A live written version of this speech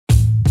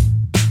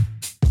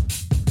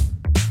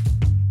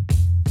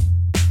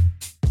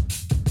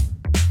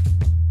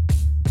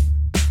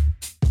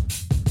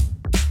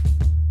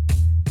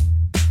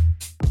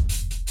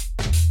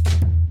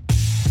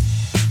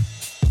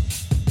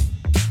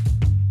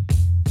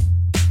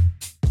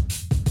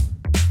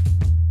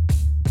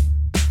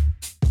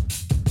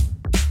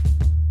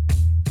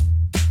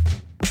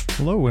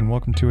Hello and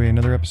welcome to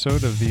another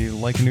episode of the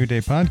Like a New Day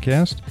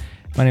podcast.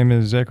 My name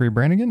is Zachary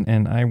Brannigan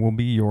and I will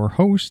be your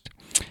host.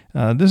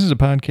 This is a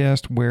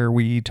podcast where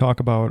we talk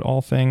about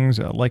all things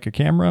like a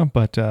camera,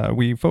 but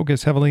we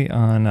focus heavily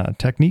on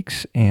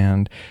techniques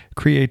and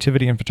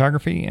creativity in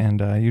photography,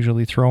 and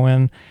usually throw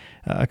in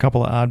a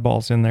couple of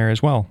oddballs in there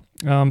as well.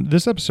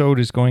 This episode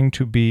is going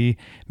to be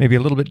maybe a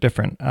little bit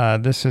different.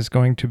 This is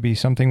going to be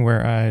something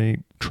where I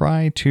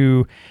try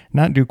to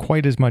not do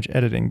quite as much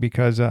editing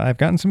because I've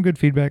gotten some good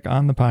feedback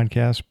on the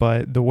podcast,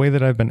 but the way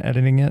that I've been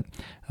editing it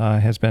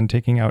has been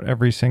taking out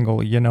every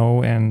single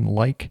and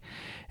like.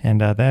 And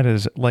that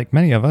is, like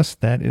many of us,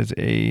 that is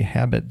a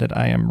habit that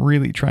I am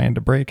really trying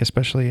to break,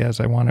 especially as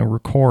I want to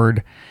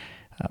record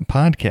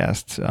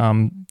podcasts.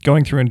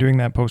 Going through and doing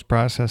that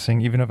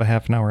post-processing, even of a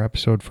half an hour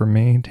episode for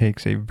me,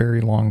 takes a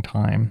very long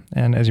time.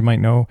 And as you might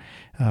know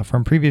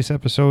from previous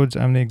episodes,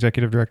 I'm the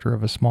executive director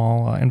of a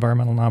small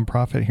environmental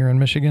nonprofit here in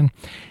Michigan.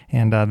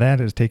 And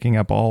that is taking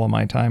up all of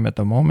my time at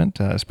the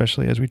moment,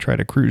 especially as we try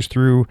to cruise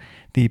through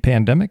the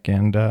pandemic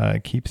and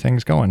keep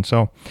things going.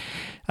 So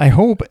I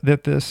hope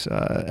that this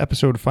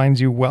episode finds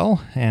you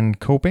well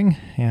and coping,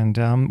 and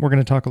we're going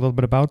to talk a little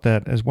bit about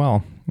that as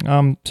well.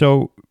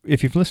 So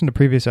if you've listened to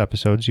previous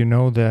episodes, you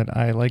know that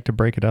I like to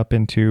break it up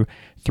into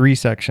three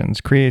sections: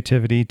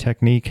 creativity,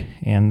 technique,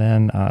 and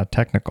then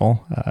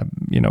technical,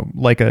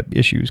 Leica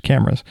issues,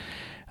 cameras.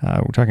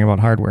 We're talking about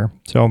hardware.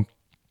 So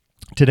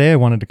today I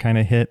wanted to kind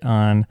of hit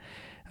on,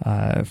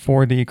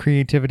 for the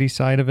creativity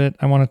side of it,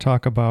 I want to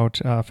talk about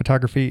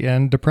photography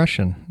and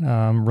depression,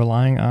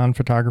 relying on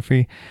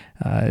photography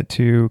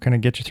to kind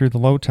of get you through the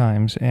low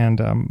times,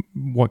 and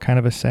what kind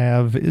of a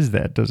salve is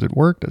that? Does it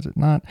work? Does it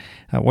not?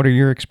 What are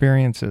your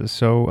experiences?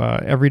 So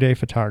everyday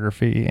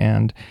photography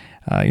and,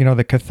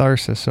 the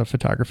catharsis of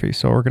photography.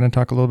 So we're going to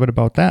talk a little bit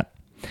about that.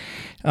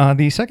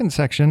 The second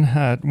section,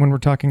 when we're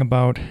talking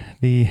about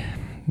the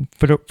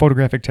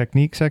photographic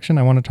technique section,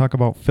 I want to talk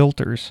about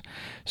filters.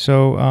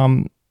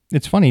 So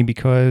it's funny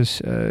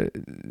because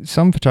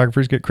some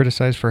photographers get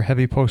criticized for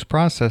heavy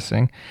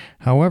post-processing.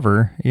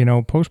 However,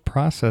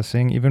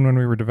 post-processing, even when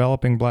we were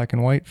developing black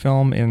and white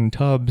film in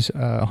tubs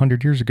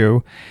 100 years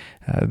ago,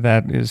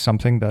 that is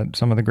something that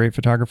some of the great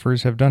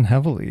photographers have done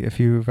heavily. If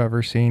you've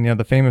ever seen,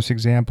 the famous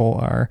example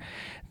are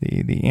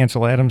the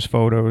Ansel Adams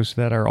photos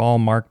that are all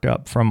marked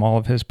up from all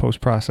of his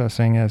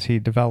post-processing as he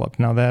developed.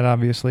 Now, that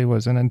obviously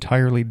was an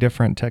entirely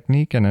different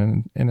technique and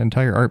an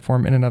entire art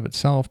form in and of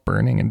itself,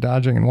 burning and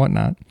dodging and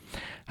whatnot.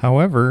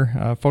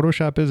 However,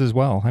 Photoshop is as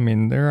well. I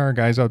mean, there are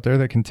guys out there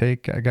that can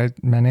take,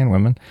 men and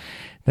women,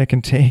 that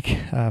can take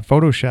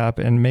Photoshop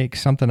and make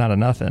something out of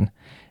nothing.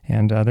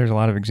 And there's a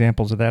lot of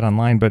examples of that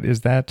online. But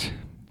is that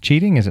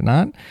cheating? Is it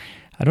not?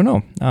 I don't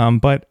know.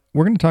 But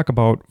we're going to talk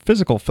about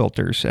physical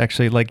filters,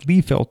 actually, like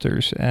Lee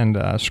filters and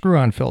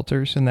screw-on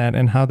filters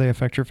and how they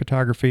affect your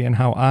photography and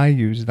how I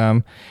use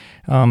them.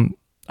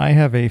 I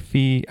have a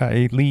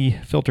Lee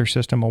filter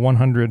system, a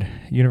 100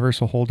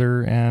 universal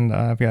holder, and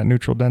I've got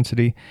neutral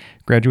density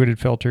graduated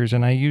filters,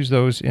 and I use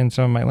those in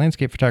some of my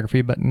landscape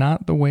photography, but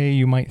not the way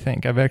you might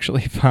think. I've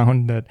actually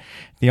found that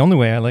the only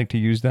way I like to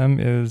use them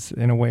is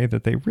in a way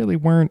that they really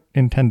weren't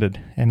intended,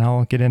 and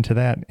I'll get into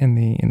that in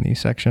the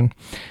section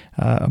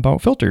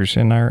about filters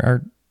in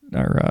our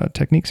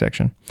technique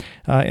section.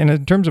 And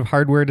in terms of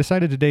hardware, I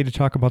decided today to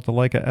talk about the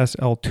Leica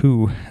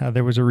SL2.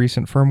 There was a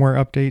recent firmware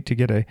update to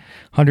get a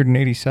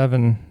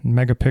 187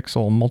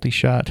 megapixel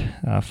multi-shot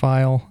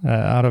file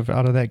out of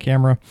that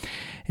camera,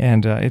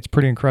 and it's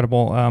pretty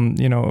incredible.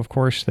 Of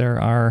course, there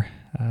are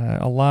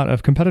a lot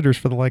of competitors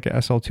for the Leica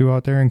SL2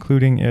 out there,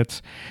 including its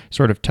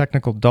sort of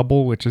technical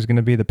double, which is going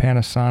to be the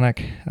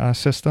Panasonic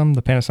system,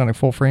 the Panasonic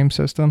full frame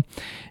system.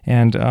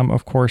 And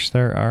of course,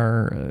 there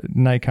are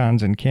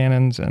Nikons and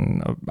Canons,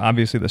 and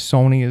obviously the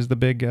Sony is the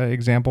big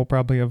example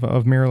probably of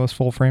mirrorless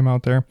full frame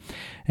out there.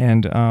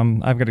 And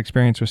I've got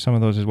experience with some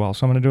of those as well.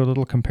 So I'm going to do a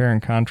little compare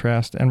and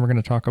contrast, and we're going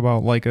to talk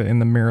about Leica in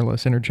the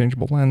mirrorless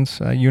interchangeable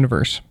lens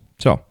universe.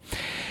 So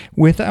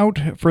without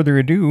further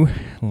ado,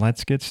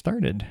 let's get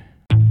started.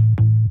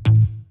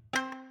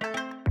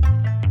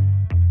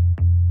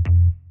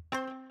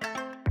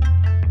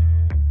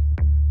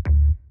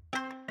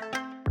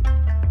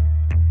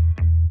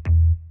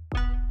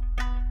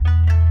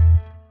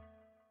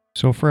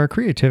 So for our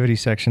creativity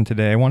section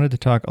today, I wanted to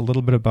talk a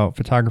little bit about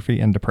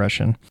photography and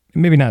depression.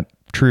 Maybe not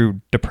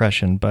true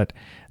depression, but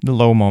the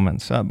low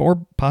moments,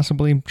 or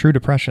possibly true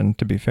depression,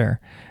 to be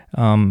fair.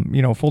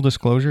 Full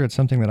disclosure, it's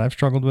something that I've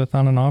struggled with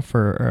on and off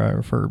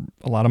for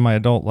a lot of my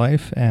adult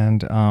life,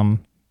 and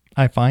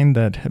I find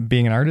that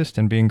being an artist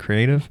and being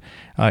creative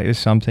is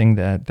something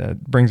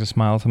that brings a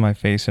smile to my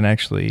face and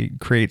actually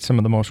creates some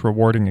of the most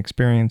rewarding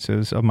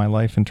experiences of my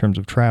life in terms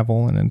of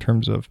travel and in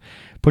terms of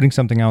putting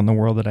something out in the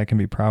world that I can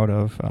be proud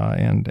of,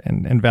 and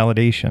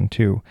validation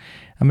too.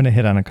 I'm going to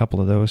hit on a couple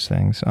of those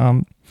things.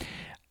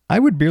 I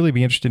would really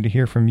be interested to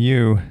hear from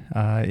you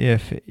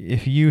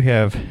if you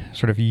have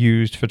sort of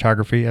used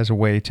photography as a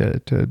way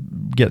to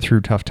get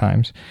through tough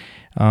times.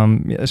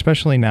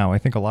 Especially now. I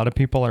think a lot of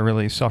people are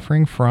really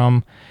suffering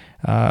from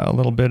a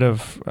little bit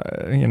of,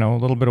 a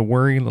little bit of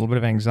worry, a little bit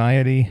of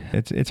anxiety.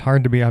 It's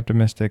hard to be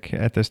optimistic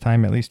at this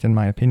time, at least in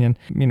my opinion.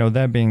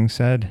 That being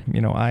said,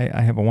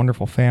 I have a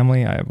wonderful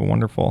family. I have a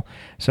wonderful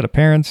set of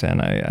parents, and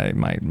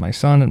my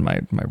son and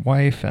my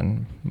wife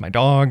and my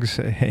dogs,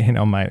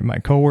 my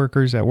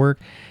coworkers at work.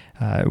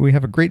 We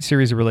have a great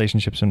series of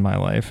relationships in my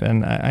life,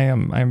 and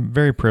I'm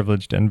very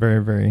privileged and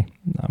very, very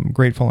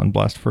grateful and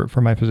blessed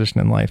for my position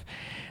in life.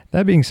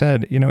 That being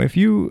said, if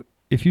you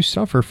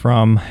suffer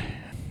from,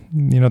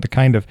 the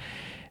kind of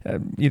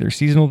either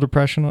seasonal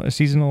depression, a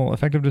seasonal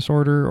affective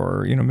disorder,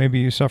 or maybe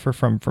you suffer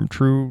from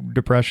true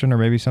depression, or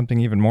maybe something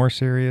even more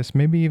serious.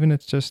 Maybe even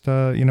it's just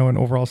an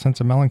overall sense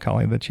of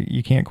melancholy that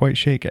you can't quite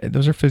shake.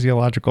 Those are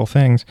physiological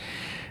things,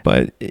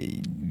 but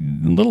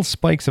little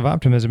spikes of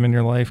optimism in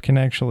your life can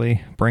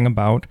actually bring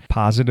about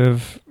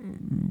positive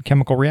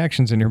chemical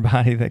reactions in your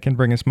body that can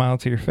bring a smile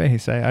to your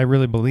face. I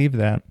really believe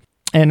that.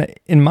 And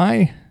in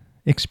my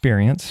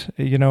experience,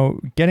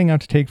 getting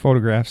out to take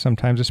photographs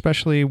sometimes,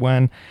 especially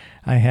when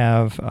I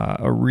have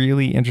a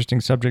really interesting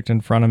subject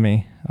in front of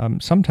me.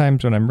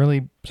 Sometimes when I'm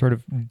really sort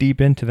of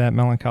deep into that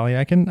melancholy,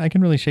 I can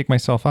really shake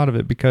myself out of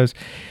it, because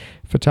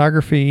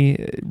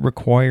photography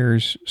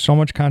requires so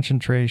much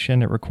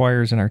concentration. It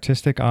requires an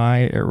artistic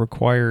eye. It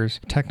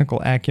requires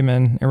technical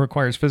acumen. It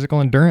requires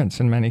physical endurance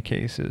in many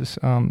cases.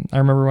 I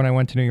remember when I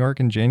went to New York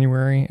in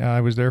January,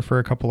 I was there for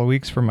a couple of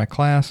weeks for my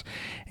class.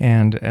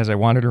 And as I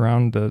wandered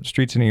around the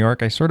streets of New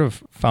York, I sort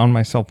of found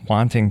myself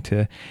wanting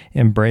to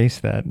embrace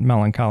that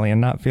melancholy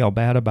and not feel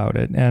bad about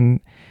it.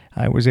 And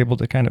I was able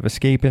to kind of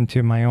escape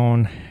into my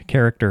own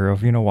character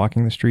of,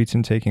 walking the streets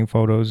and taking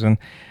photos. And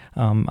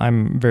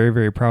I'm very,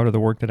 very proud of the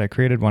work that I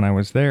created when I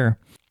was there.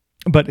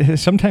 But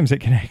sometimes it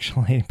can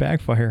actually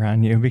backfire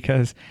on you,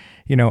 because,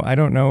 I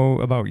don't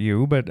know about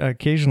you, but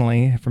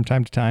occasionally from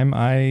time to time,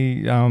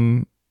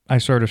 I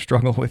sort of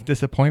struggle with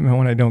disappointment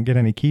when I don't get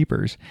any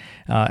keepers.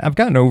 I've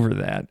gotten over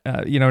that.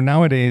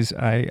 Nowadays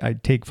I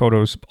take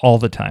photos all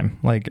the time,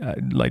 like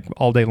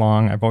all day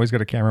long. I've always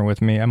got a camera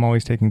with me. I'm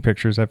always taking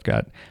pictures. I've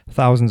got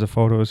thousands of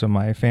photos of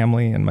my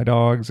family and my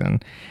dogs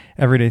and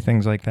everyday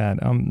things like that.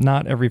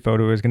 Not every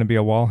photo is going to be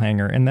a wall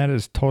hanger, and that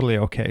is totally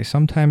okay.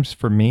 Sometimes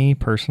for me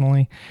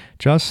personally,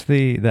 just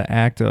the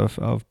act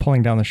of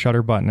pulling down the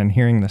shutter button and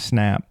hearing the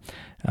snap,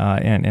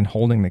 and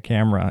holding the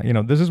camera.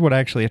 This is what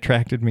actually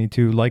attracted me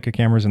to Leica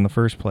cameras in the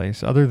first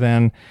place. Other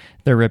than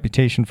their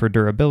reputation for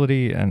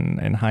durability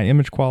and high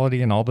image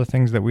quality and all the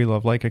things that we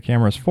love Leica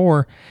cameras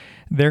for,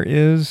 there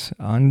is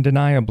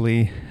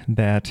undeniably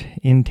that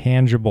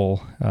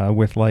intangible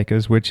with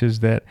Leicas, which is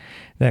that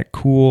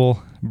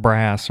cool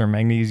brass or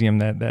magnesium,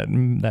 that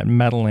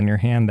metal in your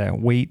hand, that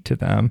weight to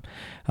them.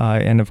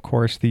 And of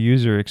course, the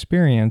user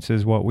experience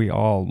is what we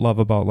all love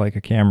about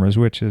Leica cameras,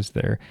 which is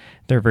their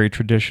very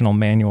traditional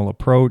manual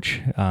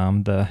approach,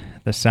 the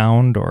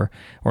sound or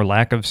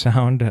lack of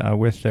sound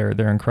with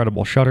their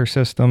incredible shutter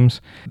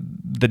systems,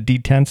 the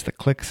detents, the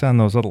clicks on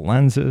those little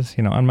lenses.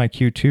 On my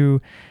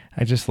Q2,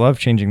 I just love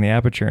changing the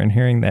aperture and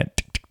hearing that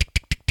tick, tick,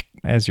 tick, tick, tick,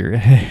 as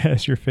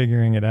you're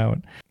figuring it out.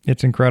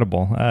 It's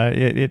incredible.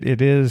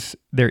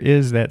 There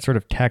is that sort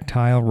of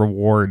tactile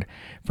reward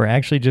for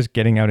actually just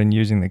getting out and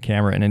using the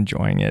camera and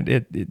enjoying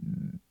it.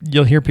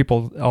 You'll hear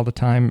people all the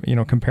time,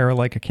 compare a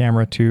Leica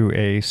camera to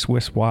a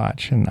Swiss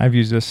watch, and I've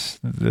used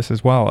this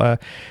as well.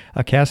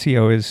 A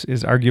Casio is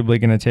arguably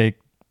going to take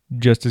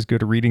just as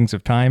good readings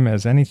of time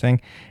as anything,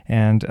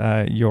 and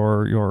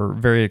your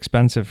very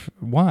expensive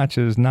watch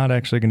is not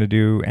actually going to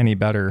do any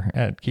better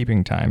at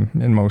keeping time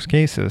in most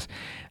cases.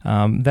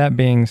 That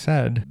being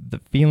said, the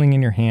feeling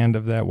in your hand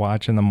of that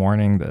watch in the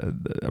morning,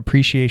 the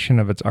appreciation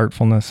of its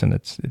artfulness and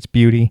its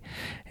beauty,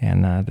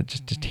 and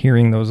just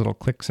hearing those little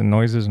clicks and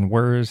noises and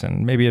whirs,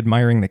 and maybe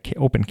admiring the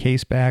open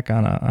case back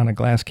on a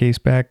glass case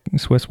back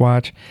Swiss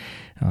watch.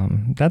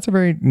 That's a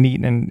very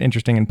neat and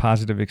interesting and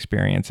positive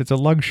experience. It's a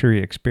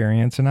luxury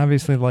experience, and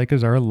obviously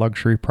Leicas are a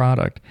luxury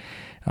product.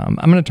 I'm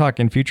going to talk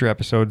in future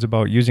episodes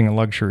about using a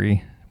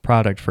luxury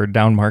product for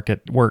down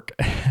market work,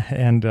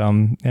 and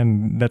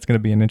that's going to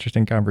be an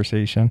interesting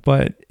conversation.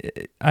 But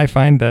I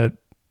find that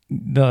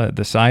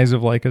the size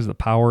of Leica's, the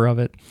power of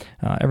it,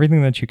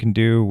 everything that you can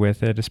do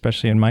with it,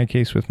 especially in my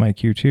case with my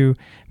Q2,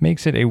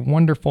 makes it a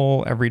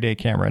wonderful everyday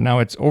camera. Now,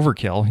 it's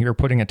overkill. You're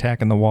putting a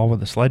tack in the wall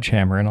with a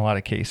sledgehammer in a lot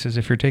of cases.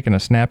 If you're taking a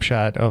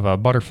snapshot of a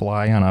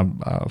butterfly on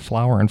a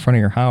flower in front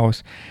of your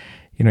house,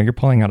 you're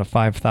pulling out a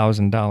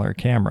 $5,000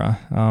 camera,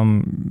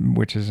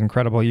 which is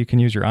incredible. You can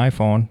use your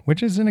iPhone,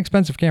 which is an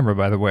expensive camera,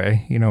 by the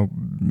way.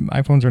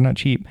 iPhones are not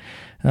cheap,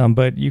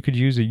 but you could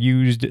use a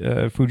used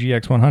Fuji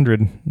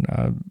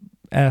X100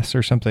 S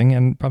or something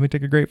and probably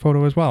take a great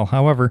photo as well.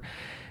 However,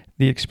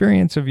 the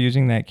experience of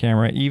using that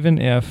camera, even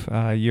if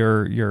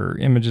your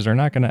images are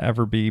not going to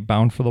ever be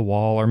bound for the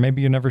wall, or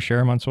maybe you never share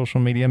them on social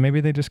media, maybe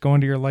they just go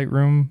into your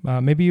Lightroom,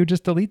 maybe you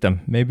just delete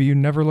them, maybe you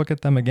never look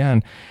at them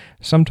again.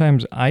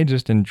 Sometimes I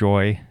just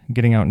enjoy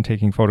getting out and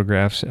taking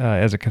photographs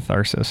as a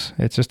catharsis.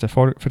 It's just a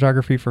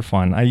photography for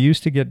fun. I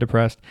used to get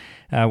depressed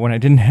when I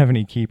didn't have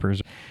any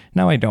keepers.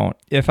 Now I don't.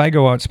 If I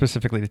go out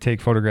specifically to take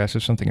photographs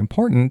of something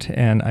important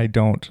and I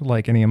don't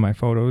like any of my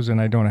photos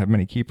and I don't have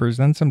many keepers,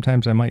 then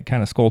sometimes I might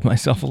kind of scold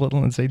myself a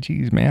little and say,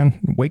 geez, man,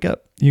 wake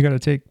up. You got to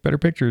take better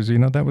pictures.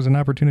 That was an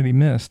opportunity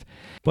missed.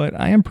 But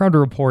I am proud to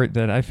report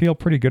that I feel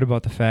pretty good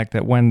about the fact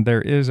that when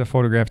there is a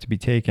photograph to be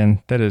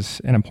taken, that is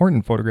an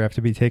important photograph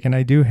to be taken,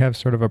 I do have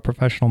sort of a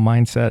professional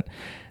mindset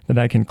that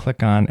I can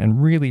click on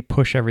and really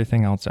push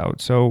everything else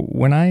out. So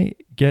when I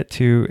get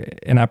to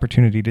an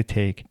opportunity to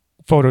take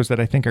photos that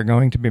I think are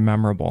going to be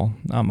memorable,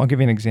 I'll give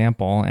you an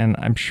example, and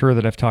I'm sure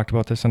that I've talked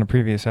about this on a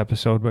previous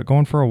episode, but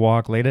going for a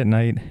walk late at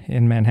night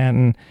in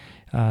Manhattan,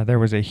 there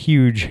was a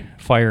huge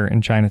fire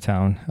in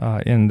Chinatown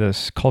in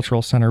this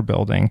cultural center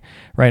building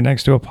right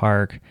next to a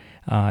park.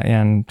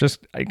 And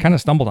just I kind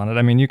of stumbled on it.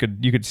 I mean, you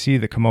could see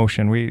the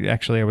commotion.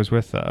 I was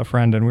with a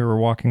friend and we were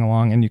walking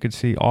along and you could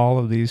see all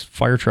of these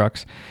fire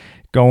trucks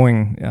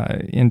going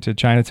into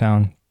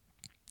Chinatown.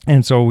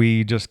 And so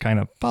we just kind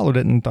of followed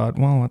it and thought,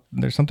 well,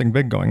 there's something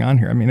big going on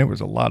here. I mean, it was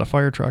a lot of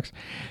fire trucks.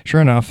 Sure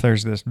enough,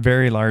 there's this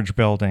very large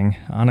building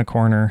on a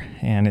corner,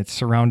 and it's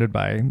surrounded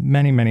by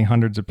many, many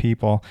hundreds of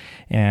people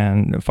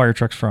and fire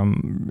trucks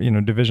from,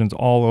 divisions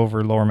all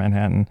over Lower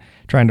Manhattan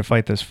trying to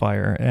fight this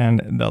fire.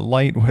 And the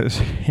light was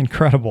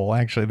incredible,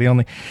 actually.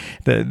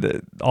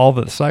 All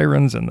the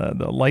sirens and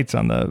the lights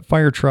on the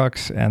fire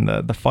trucks and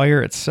the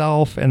fire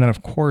itself, and then,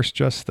 of course,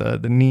 just the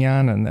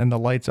neon and the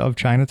lights of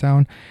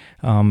Chinatown.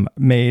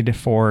 Made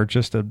for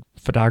just a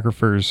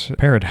photographer's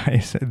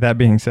paradise. That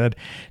being said,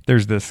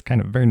 there's this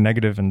kind of very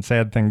negative and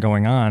sad thing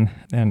going on,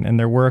 and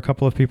there were a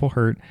couple of people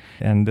hurt,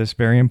 and this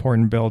very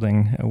important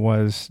building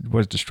was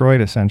destroyed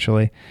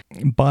essentially.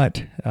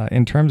 But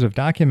in terms of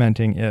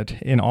documenting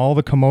it in all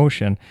the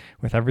commotion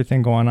with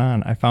everything going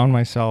on, I found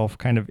myself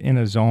kind of in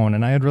a zone,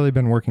 and I had really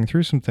been working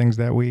through some things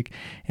that week,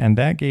 and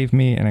that gave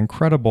me an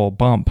incredible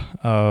bump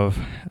of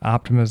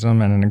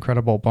optimism and an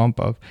incredible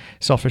bump of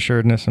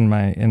self-assuredness in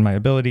my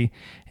ability.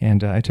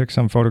 And I took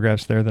some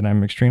photographs there that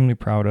I'm extremely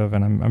proud of,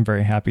 and I'm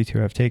very happy to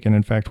have taken.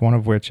 In fact, one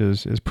of which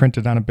is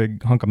printed on a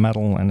big hunk of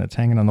metal, and it's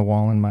hanging on the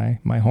wall in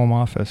my home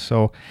office.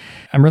 So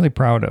I'm really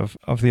proud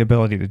of the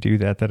ability to do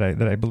that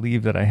I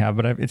believe that I have,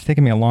 but it's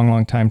taken me a long,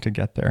 long time to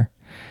get there.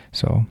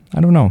 So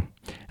I don't know.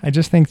 I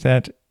just think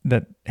that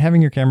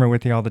having your camera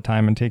with you all the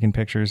time and taking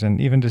pictures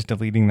and even just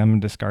deleting them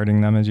and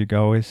discarding them as you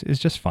go is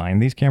just fine.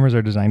 These cameras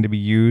are designed to be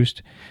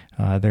used.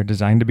 They're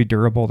designed to be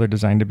durable. They're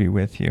designed to be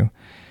with you.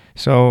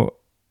 So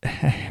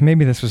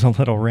maybe this was a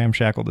little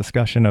ramshackle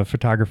discussion of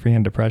photography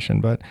and depression,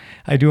 but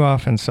I do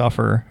often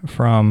suffer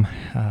from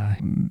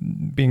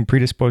being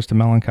predisposed to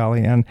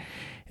melancholy. And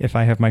if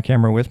I have my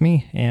camera with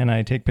me and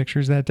I take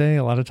pictures that day,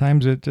 a lot of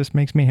times it just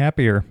makes me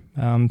happier.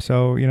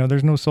 So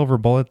there's no silver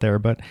bullet there,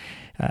 but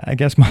I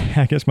guess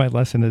my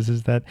lesson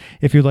is that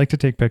if you like to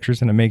take pictures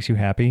and it makes you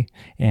happy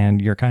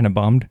and you're kind of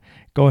bummed,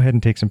 go ahead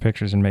and take some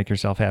pictures and make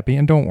yourself happy,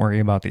 and don't worry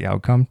about the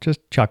outcome. Just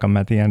chuck them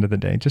at the end of the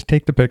day. Just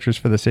take the pictures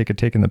for the sake of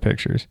taking the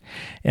pictures.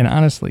 And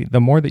honestly,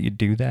 the more that you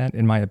do that,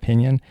 in my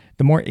opinion,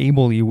 the more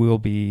able you will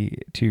be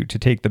to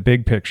take the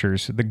big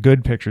pictures, the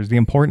good pictures, the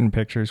important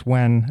pictures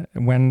when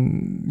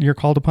you're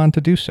called upon to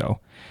do so.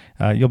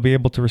 You'll be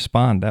able to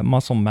respond. That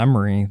muscle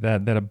memory,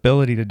 that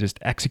ability to just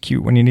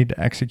execute when you need to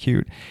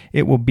execute,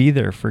 it will be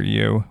there for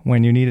you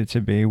when you need it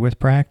to be with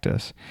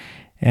practice.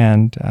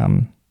 And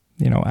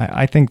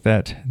I think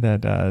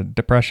that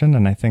depression,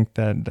 and I think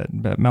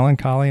that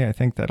melancholy, I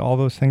think that all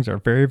those things are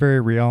very, very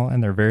real,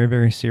 and they're very,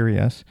 very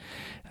serious.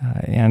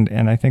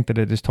 And I think that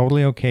it is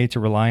totally okay to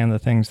rely on the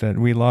things that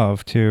we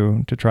love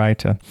to try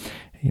to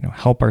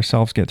help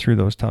ourselves get through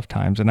those tough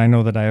times. And I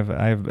know that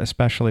I've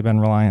especially been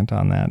reliant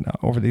on that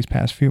over these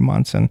past few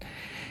months. And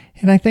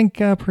I think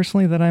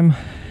personally that I'm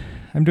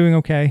doing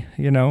okay.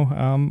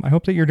 I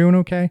hope that you're doing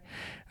okay.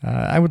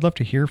 I would love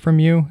to hear from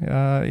you.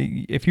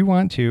 If you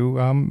want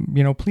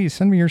to, please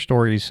send me your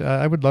stories.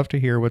 I would love to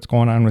hear what's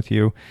going on with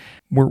you.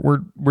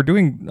 We're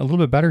doing a little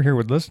bit better here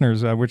with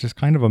listeners, which is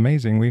kind of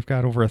amazing. We've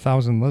got over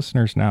 1,000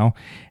 listeners now,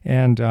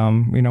 and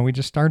we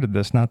just started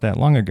this not that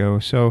long ago.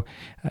 So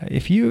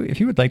if you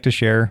would like to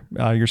share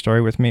your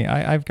story with me,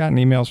 I've gotten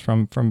emails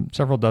from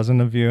several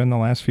dozen of you in the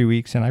last few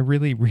weeks, and I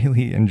really,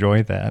 really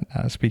enjoy that.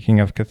 Speaking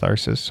of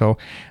catharsis, so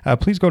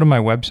please go to my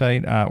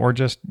website or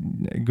just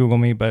Google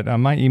me. But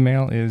my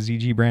email is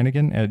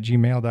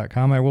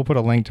zgbrannigan@gmail.com. I will put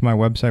a link to my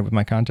website with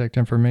my contact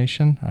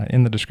information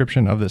in the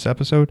description of this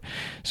episode.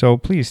 So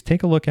please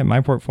take a look at my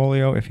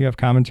portfolio. If you have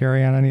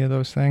commentary on any of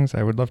those things,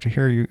 I would love to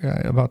hear you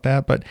about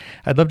that. But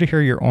I'd love to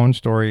hear your own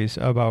stories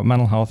about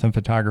mental health and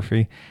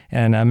photography.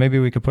 And maybe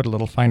we could put a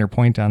little finer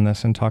point on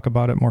this and talk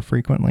about it more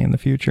frequently in the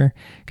future,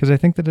 because I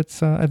think that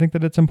it's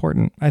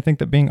important. I think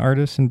that being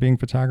artists and being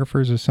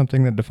photographers is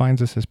something that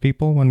defines us as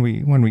people when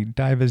we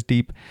dive as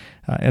deep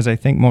as I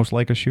think most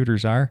Leica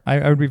shooters are.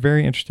 I would be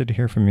very interested to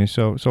hear from you.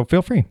 So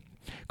feel free.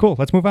 Cool.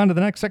 Let's move on to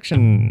the next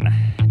section.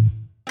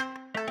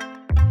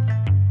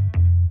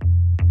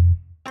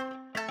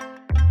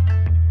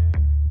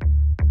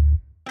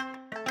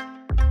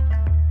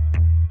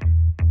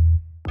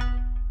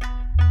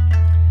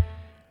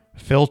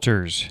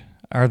 Filters.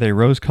 Are they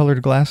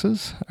rose-colored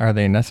glasses? Are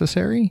they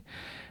necessary?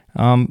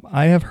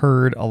 I have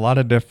heard a lot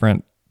of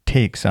different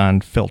takes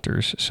on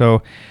filters.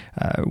 So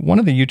one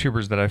of the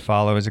YouTubers that I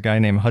follow is a guy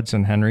named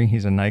Hudson Henry.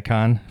 He's a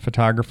Nikon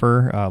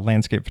photographer,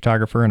 landscape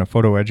photographer, and a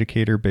photo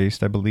educator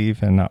based, I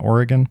believe, in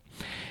Oregon.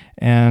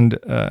 And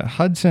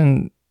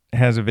Hudson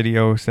has a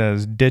video that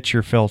says, ditch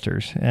your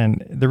filters.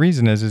 And the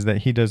reason is that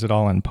he does it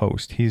all in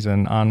post. He's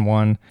an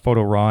On1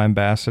 Photo Raw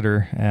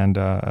ambassador and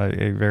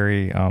a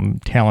very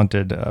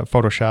talented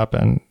Photoshop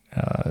and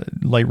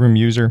Lightroom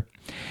user.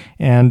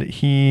 And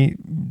he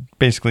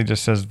basically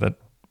just says that,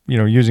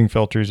 using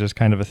filters is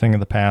kind of a thing of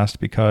the past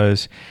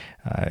because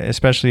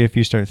especially if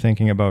you start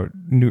thinking about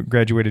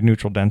graduated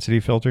neutral density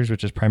filters,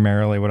 which is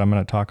primarily what I'm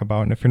going to talk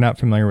about. And if you're not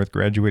familiar with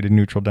graduated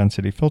neutral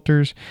density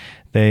filters,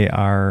 they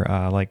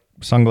are like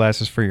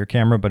sunglasses for your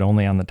camera, but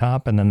only on the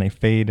top, and then they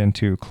fade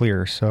into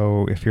clear.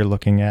 So if you're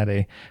looking at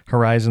a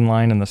horizon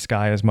line and the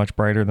sky is much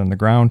brighter than the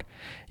ground,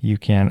 you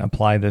can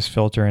apply this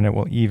filter and it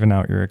will even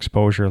out your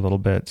exposure a little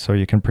bit, so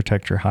you can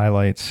protect your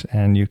highlights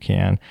and you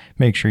can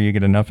make sure you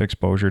get enough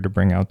exposure to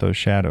bring out those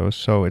shadows.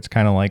 So it's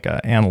kind of like an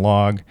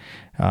analog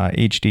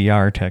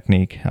HDR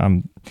technique.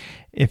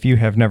 If you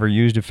have never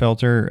used a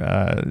filter,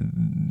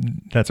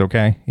 that's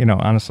okay.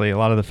 Honestly, a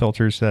lot of the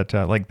filters that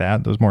like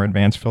that, those more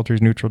advanced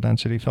filters, neutral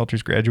density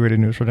filters, graduated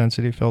neutral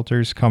density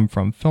filters, come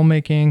from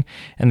filmmaking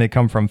and they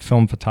come from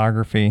film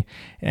photography.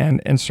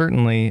 And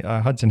certainly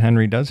Hudson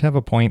Henry does have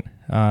a point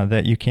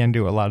that you can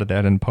do a lot of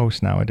that in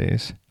post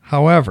nowadays.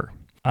 However,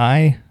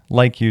 I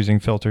like using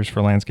filters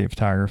for landscape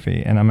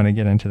photography, and I'm going to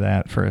get into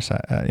that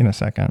in a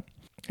second.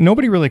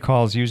 Nobody really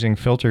calls using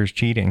filters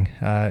cheating.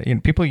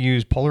 People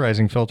use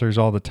polarizing filters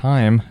all the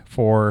time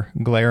for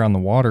glare on the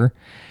water.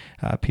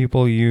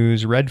 People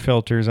use red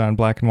filters on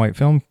black and white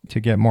film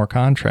to get more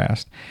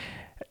contrast.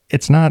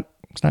 It's not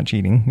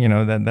cheating.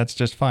 That's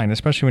just fine,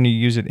 especially when you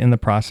use it in the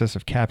process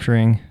of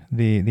capturing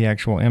the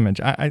actual image.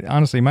 I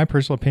honestly, my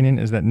personal opinion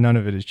is that none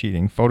of it is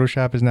cheating.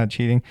 Photoshop is not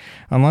cheating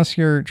unless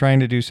you're trying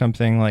to do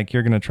something like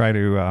you're going to try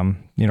to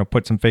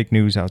put some fake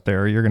news out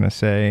there. Or you're going to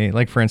say,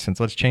 like, for instance,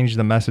 let's change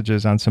the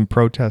messages on some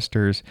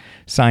protesters'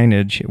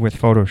 signage with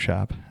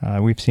Photoshop.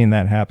 We've seen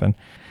that happen.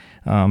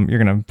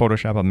 You're going to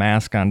Photoshop a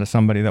mask onto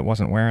somebody that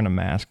wasn't wearing a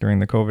mask during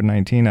the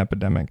COVID-19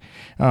 epidemic.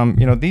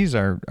 These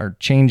are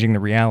changing the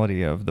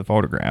reality of the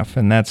photograph,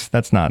 and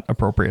that's not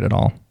appropriate at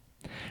all.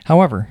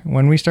 However,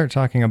 when we start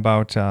talking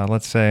about,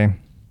 let's say,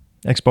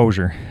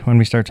 exposure, when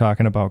we start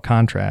talking about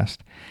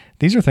contrast,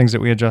 these are things that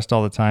we adjust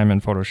all the time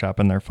in Photoshop,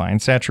 and they're fine.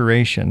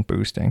 Saturation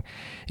boosting.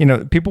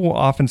 People will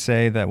often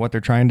say that what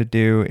they're trying to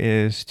do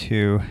is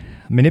to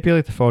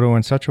manipulate the photo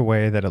in such a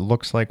way that it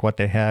looks like what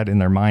they had in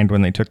their mind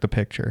when they took the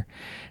picture.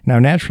 Now,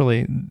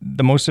 naturally,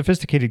 the most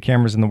sophisticated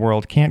cameras in the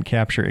world can't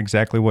capture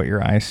exactly what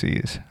your eye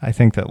sees. I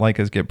think that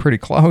Leicas get pretty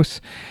close.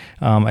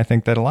 I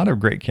think that a lot of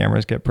great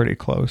cameras get pretty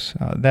close.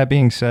 That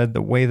being said,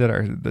 the way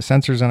that the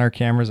sensors on our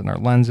cameras and our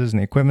lenses and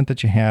the equipment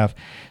that you have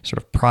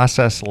sort of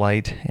process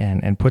light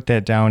and put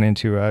that down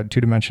into a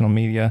two-dimensional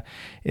media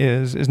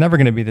is never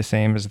going to be the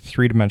same as the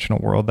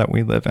three-dimensional world that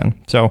we live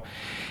in. So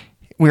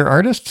we're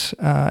artists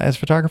as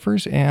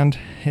photographers, and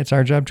it's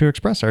our job to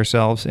express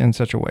ourselves in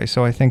such a way.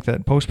 So I think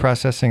that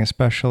post-processing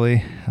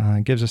especially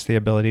gives us the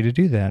ability to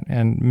do that,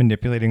 and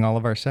manipulating all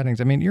of our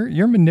settings. I mean,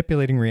 you're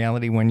manipulating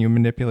reality when you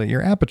manipulate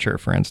your aperture,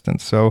 for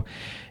instance. So,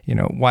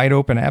 wide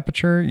open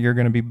aperture, you're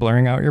going to be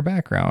blurring out your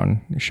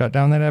background. You shut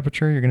down that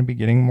aperture, you're going to be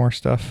getting more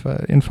stuff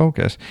in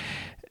focus.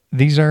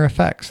 These are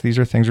effects. These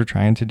are things we're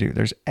trying to do.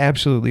 There's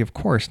absolutely, of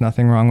course,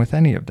 nothing wrong with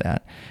any of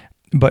that.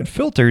 But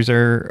filters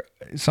are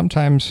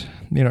sometimes,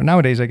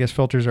 nowadays, I guess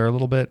filters are a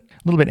little bit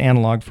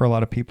analog for a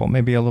lot of people,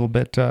 maybe a little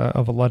bit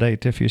of a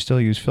Luddite if you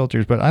still use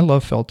filters, but I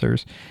love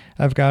filters.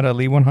 I've got a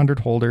Lee 100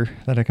 holder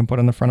that I can put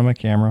on the front of my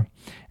camera,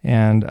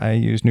 and I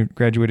use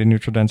graduated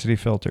neutral density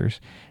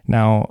filters.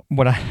 Now,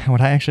 what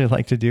I actually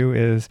like to do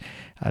is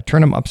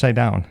turn them upside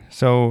down.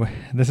 So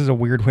this is a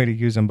weird way to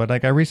use them,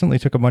 but I recently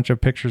took a bunch of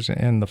pictures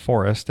in the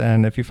forest,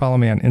 and if you follow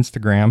me on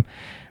Instagram,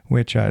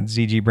 which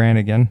ZG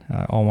Brannigan,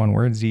 all one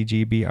word,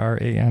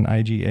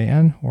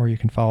 ZGBRANIGAN, or you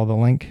can follow the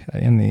link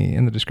in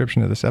the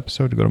description of this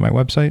episode to go to my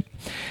website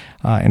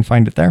and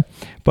find it there.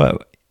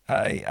 But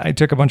I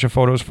took a bunch of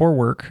photos for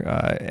work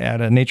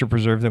at a nature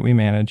preserve that we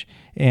manage,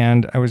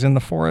 and I was in the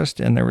forest,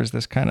 and there was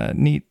this kind of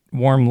neat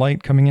warm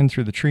light coming in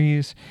through the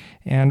trees,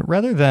 and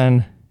rather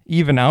than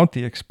even out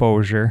the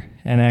exposure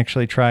and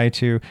actually try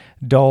to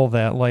dull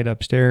that light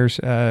upstairs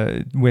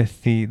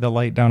with the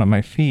light down at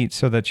my feet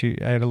so that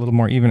I had a little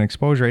more even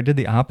exposure, I did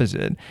the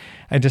opposite.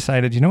 I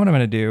decided, what I'm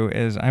going to do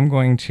is I'm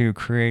going to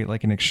create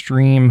like an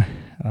extreme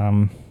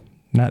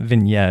not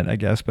vignette, I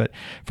guess, but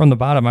from the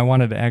bottom, I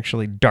wanted to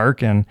actually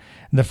darken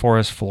the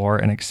forest floor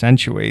and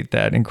accentuate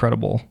that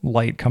incredible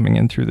light coming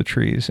in through the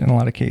trees in a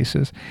lot of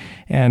cases.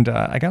 And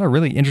I got a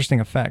really interesting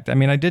effect. I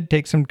mean, I did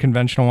take some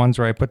conventional ones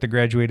where I put the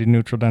graduated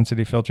neutral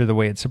density filter the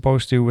way it's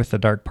supposed to, with the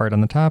dark part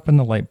on the top and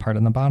the light part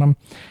on the bottom,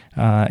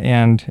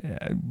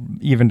 and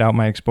evened out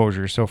my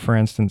exposure. So for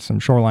instance, some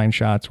shoreline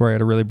shots where I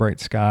had a really bright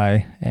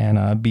sky and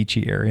a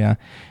beachy area,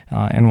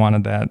 and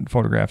wanted that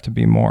photograph to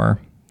be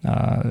more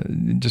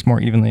just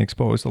more evenly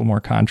exposed, a little more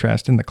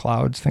contrast in the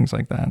clouds, things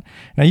like that.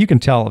 Now you can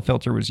tell a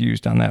filter was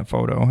used on that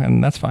photo,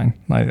 and that's fine.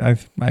 I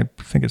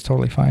think it's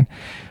totally fine.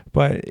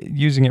 But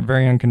using it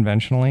very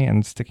unconventionally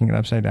and sticking it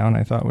upside down,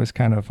 I thought was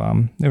kind of,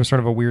 it was sort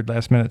of a weird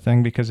last minute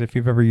thing, because if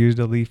you've ever used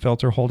a leaf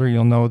filter holder,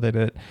 you'll know that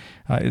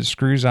it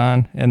screws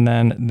on, and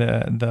then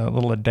the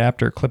little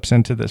adapter clips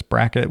into this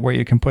bracket where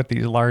you can put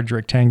these large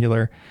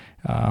rectangular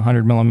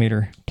 100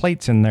 millimeter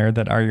plates in there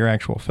that are your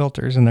actual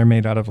filters, and they're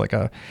made out of like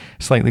a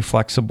slightly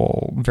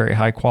flexible, very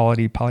high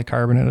quality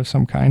polycarbonate of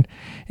some kind.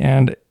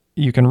 And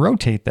you can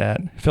rotate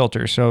that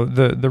filter. So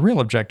the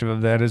real objective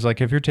of that is,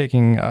 like, if you're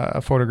taking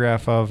a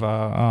photograph of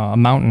a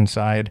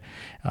mountainside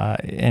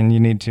and you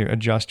need to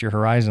adjust your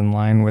horizon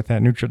line with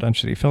that neutral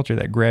density filter,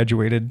 that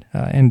graduated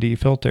ND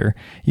filter,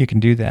 you can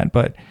do that.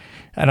 But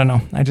I don't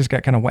know, I just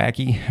got kind of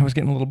wacky. I was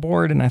getting a little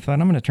bored, and I thought,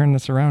 I'm going to turn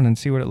this around and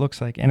see what it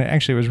looks like. And it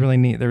actually was really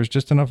neat. There was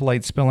just enough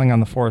light spilling on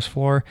the forest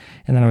floor,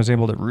 and then I was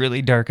able to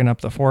really darken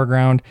up the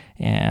foreground,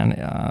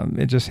 and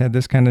it just had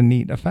this kind of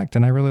neat effect,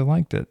 and I really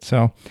liked it.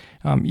 So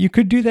you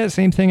could do that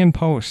same thing in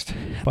post,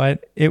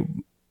 but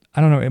I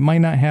don't know, it might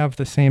not have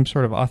the same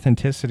sort of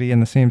authenticity and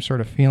the same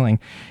sort of feeling.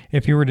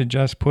 If you were to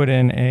just put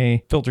in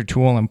a filter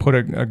tool and put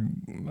a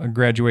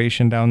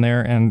graduation down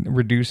there and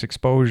reduce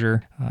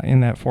exposure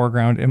in that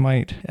foreground,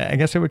 I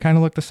guess it would kind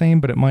of look the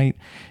same, but it might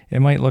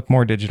look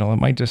more digital.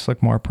 It might just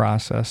look more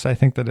processed. I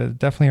think that it's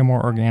definitely a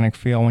more organic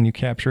feel when you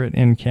capture it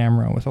in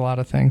camera with a lot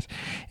of things.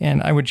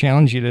 And I would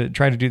challenge you to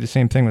try to do the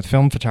same thing with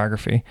film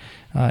photography.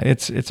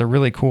 It's a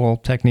really cool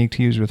technique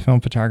to use with film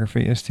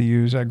photography, is to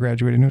use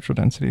graduated neutral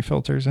density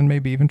filters, and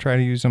maybe even try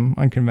to use them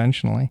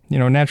unconventionally. You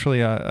know, naturally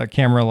a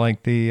camera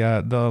like the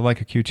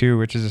Leica Q2,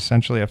 which is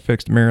essentially a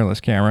fixed mirrorless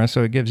camera,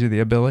 so it gives you the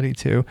ability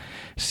to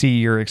see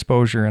your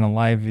exposure in a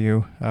live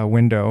view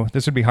window.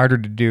 This would be harder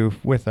to do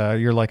with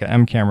your Leica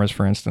M cameras,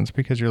 for instance,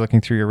 because you're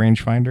looking through your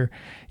rangefinder.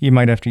 You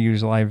might have to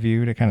use live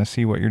view to kind of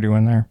see what you're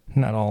doing there.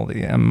 Not all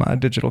the M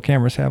digital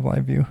cameras have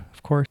live view,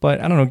 of course, but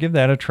I don't know, give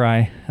that a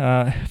try.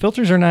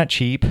 Filters are not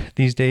cheap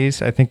these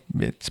days. I think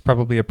it's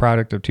probably a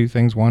product of two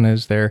things. One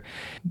is they're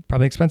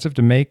probably expensive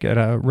to make at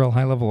a real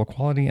high level of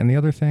quality, and the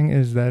other thing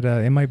is that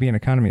it might be an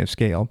economy of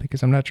scale,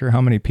 because I'm not sure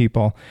how many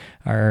people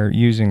are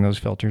using those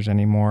filters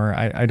anymore.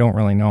 I don't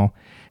really know.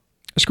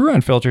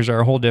 Screw-on filters are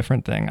a whole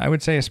different thing. I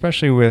would say,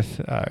 especially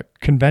with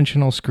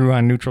conventional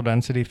screw-on neutral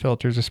density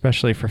filters,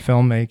 especially for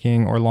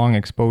filmmaking or long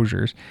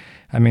exposures.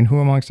 I mean, who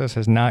amongst us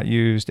has not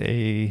used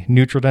a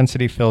neutral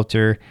density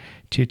filter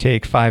to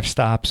take 5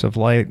 stops of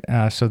light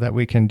so that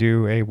we can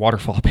do a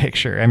waterfall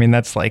picture? I mean,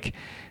 that's like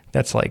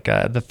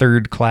the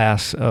third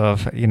class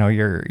of, you know,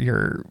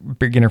 your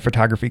beginner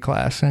photography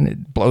class, and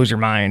it blows your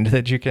mind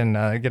that you can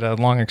get a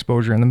long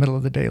exposure in the middle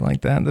of the day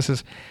like that. This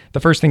is the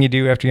first thing you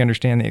do after you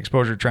understand the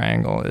exposure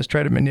triangle, is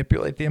try to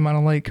manipulate the amount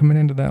of light coming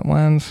into that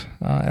lens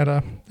at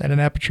an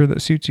aperture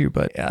that suits you.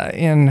 But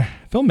in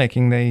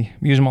filmmaking, they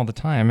use them all the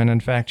time, and in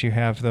fact, you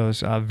have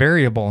those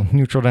variable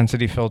neutral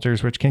density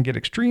filters, which can get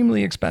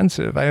extremely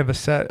expensive. I have a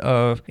set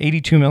of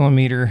 82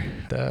 millimeter,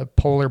 the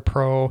Polar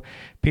Pro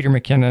Peter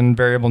McKinnon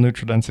variable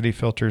neutral density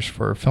filters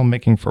for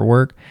filmmaking for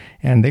work,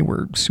 and they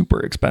were super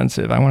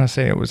expensive. I want to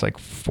say it was like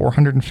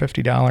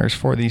 $450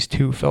 for these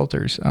 2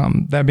 filters.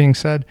 That being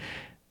said,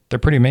 they're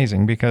pretty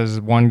amazing,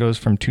 because one goes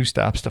from 2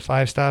 stops to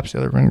 5 stops. The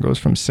other one goes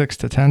from 6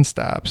 to 10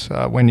 stops.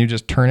 When you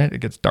just turn it, it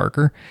gets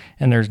darker,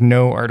 and there's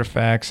no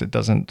artifacts. It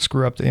doesn't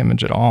screw up the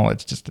image at all.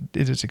 It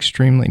is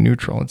extremely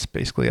neutral. It's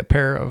basically a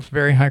pair of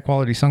very high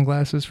quality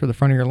sunglasses for the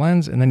front of your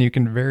lens, and then you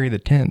can vary the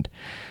tint.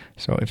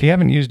 So if you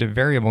haven't used a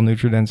variable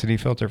neutral density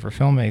filter for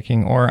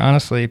filmmaking, or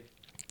honestly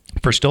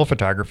for still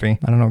photography,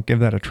 I don't know, give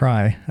that a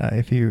try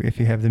if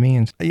you have the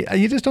means.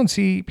 You just don't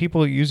see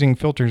people using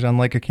filters on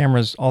Leica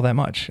cameras all that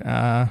much.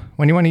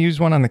 When you want to use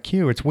one on the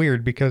Q, it's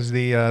weird, because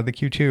the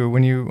Q2,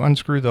 when you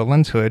unscrew the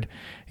lens hood,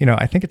 you know,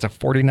 I think it's a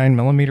 49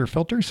 millimeter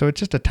filter, so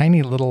it's just a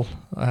tiny little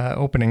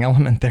opening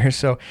element there.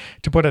 So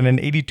to put in an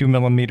 82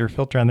 millimeter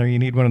filter on there, you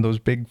need one of those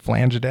big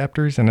flange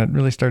adapters, and it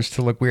really starts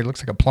to look weird. It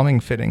looks like a plumbing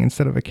fitting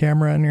instead of a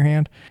camera in your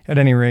hand. At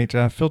any rate,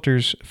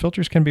 filters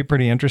can be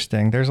pretty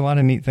interesting. There's a lot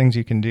of neat things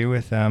you can do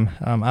with them.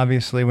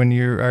 Obviously, when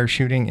you are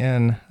shooting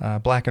in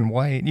black and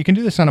white, you can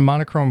do this on a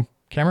monochrome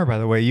camera, by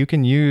the way. You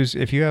can use,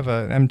 if you have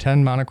a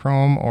M10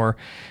 monochrome or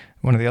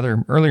one of the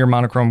other earlier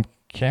monochrome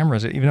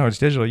cameras, even though it's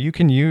digital, you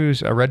can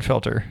use a red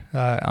filter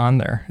on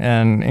there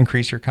and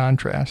increase your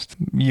contrast.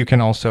 You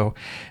can also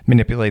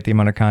manipulate the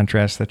amount of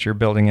contrast that you're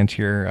building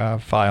into your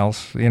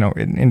files,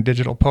 in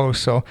digital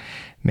post. So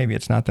maybe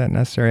it's not that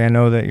necessary. I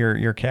know that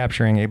you're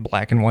capturing a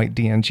black and white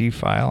DNG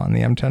file on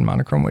the M10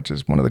 monochrome, which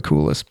is one of the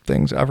coolest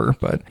things ever,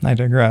 but I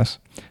digress.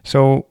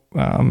 So,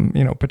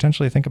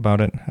 potentially think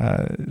about it.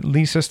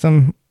 Lee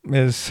system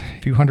is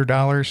a few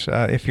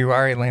 $100s. If you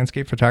are a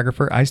landscape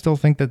photographer, I still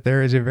think that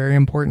there is a very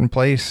important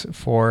place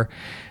for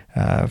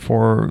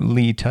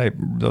Lee type,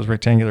 those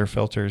rectangular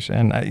filters.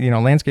 And,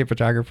 landscape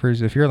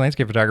photographers, if you're a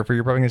landscape photographer,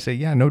 you're probably gonna say,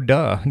 yeah, no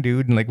duh,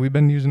 dude. And we've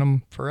been using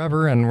them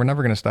forever and we're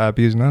never gonna stop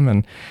using them.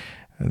 And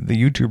the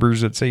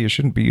YouTubers that say you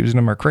shouldn't be using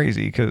them are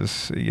crazy,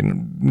 because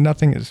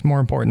nothing is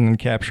more important than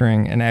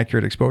capturing an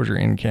accurate exposure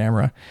in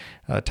camera.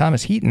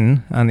 Thomas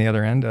Heaton, on the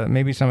other end,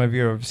 maybe some of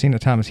you have seen a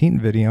Thomas Heaton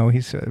video.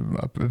 He's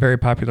a very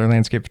popular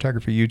landscape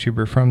photography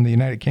YouTuber from the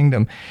United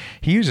Kingdom.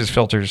 He uses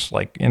filters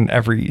in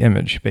every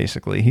image,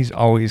 basically. He's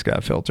always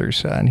got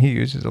filters, and he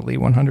uses a Lee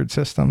 100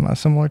 system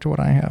similar to what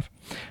I have.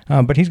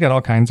 But he's got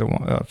all kinds of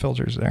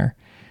filters there.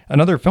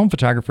 Another film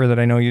photographer that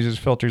I know uses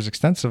filters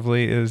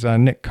extensively is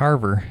Nick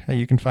Carver.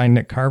 You can find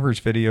Nick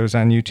Carver's videos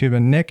on YouTube.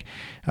 And Nick,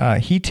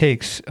 he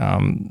takes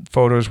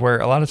photos where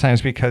a lot of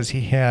times, because he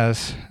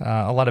has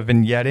a lot of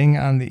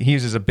vignetting he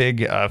uses a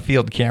big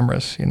field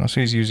cameras, so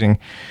he's using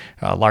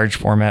large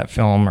format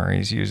film, or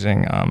he's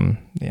using,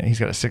 he's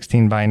got a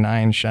 16:9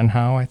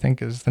 Shenhao, I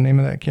think is the name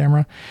of that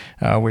camera,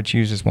 which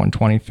uses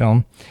 120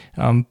 film.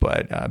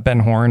 But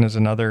Ben Horn is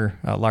another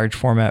large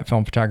format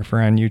film photographer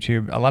on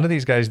YouTube. A lot of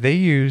these guys, they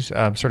use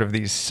sort of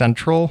these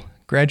central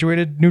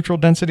graduated neutral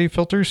density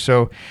filters.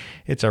 So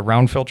it's a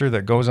round filter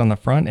that goes on the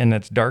front and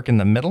it's dark in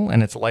the middle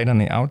and it's light on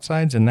the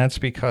outsides. And that's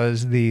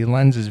because the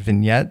lens is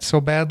vignette so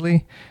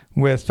badly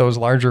with those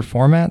larger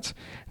formats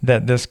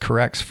that this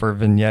corrects for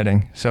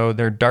vignetting. So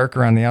they're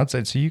darker on the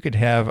outside. So you could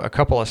have a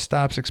couple of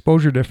stops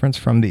exposure difference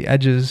from the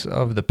edges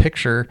of the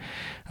picture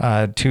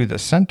to the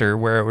center,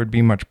 where it would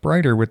be much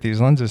brighter with these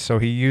lenses. So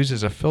he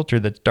uses a filter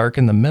that's dark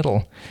in the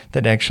middle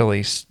that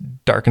actually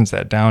darkens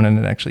that down, and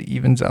it actually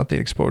evens out the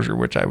exposure,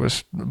 which I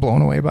was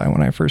blown away by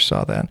when I first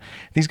saw that.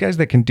 These guys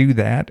that can do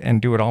that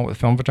and do it all with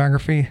film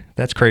photography,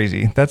 that's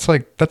crazy. That's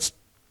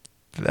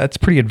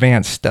pretty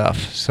advanced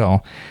stuff.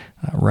 So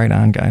right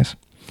on, guys.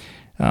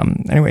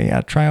 Anyway,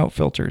 try out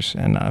filters,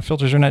 and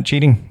filters are not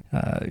cheating.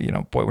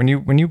 Boy,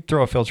 when you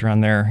throw a filter on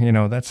there,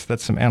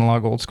 that's some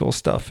analog old school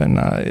stuff.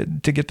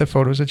 And to get the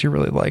photos that you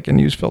really like and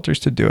use filters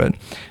to do it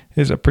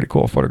is a pretty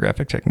cool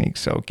photographic technique.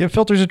 So give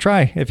filters a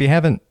try. If you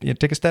haven't,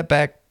 take a step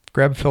back,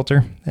 grab a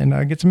filter,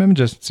 and get some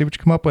images. See what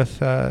you come up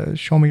with.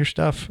 Show me your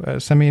stuff.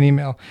 Send me an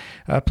email.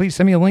 Please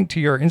send me a link to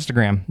your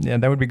Instagram. Yeah,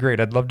 that would be great.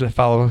 I'd love to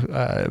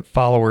follow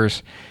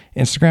followers'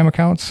 Instagram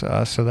accounts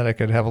so that I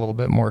could have a little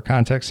bit more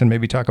context and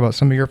maybe talk about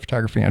some of your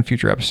photography on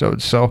future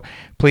episodes. So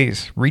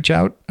please reach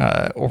out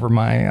over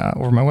my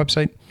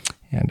website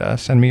and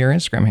send me your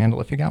Instagram handle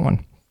if you got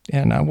one.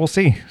 And we'll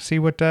see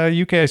what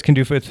you guys can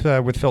do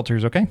with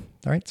filters. Okay.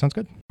 All right. Sounds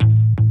good.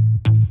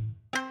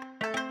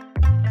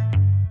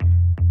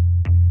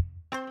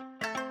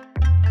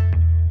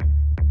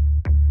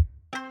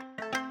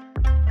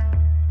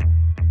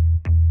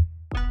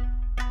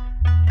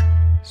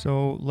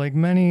 So like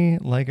many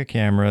Leica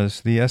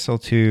cameras, the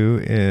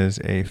SL2 is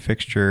a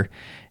fixture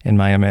in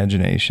my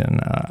imagination.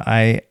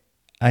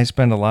 I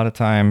spend a lot of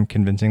time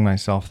convincing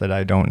myself that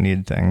I don't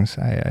need things.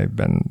 I've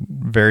been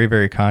very,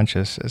 very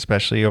conscious,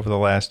 especially over the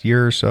last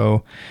year or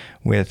so,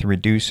 with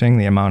reducing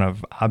the amount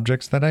of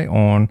objects that I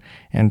own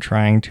and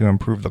trying to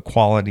improve the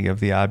quality of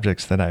the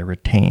objects that I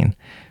retain.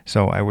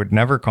 So I would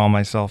never call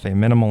myself a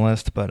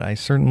minimalist, but I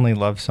certainly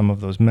love some of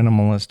those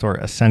minimalist or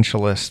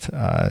essentialist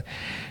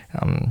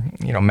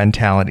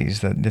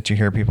mentalities that you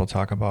hear people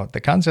talk about.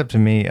 The concept to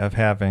me of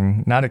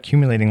not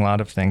accumulating a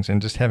lot of things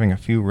and just having a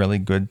few really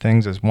good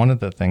things is one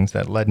of the things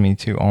that led me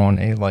to own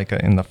a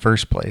Leica in the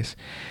first place.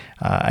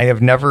 I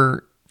have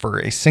never, for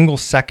a single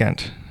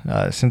second,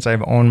 since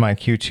I've owned my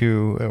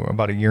Q2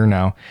 about a year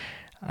now,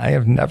 I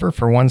have never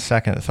for 1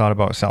 second thought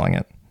about selling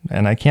it.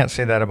 And I can't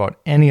say that about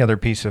any other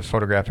piece of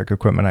photographic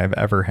equipment I've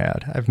ever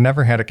had. I've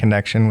never had a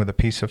connection with a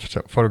piece of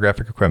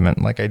photographic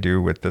equipment like I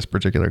do with this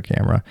particular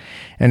camera.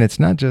 And it's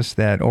not just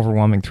that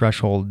overwhelming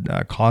threshold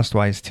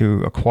cost-wise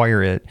to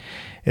acquire it.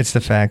 It's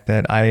the fact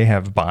that I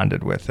have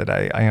bonded with it.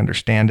 I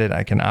understand it.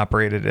 I can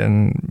operate it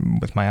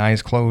with my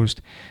eyes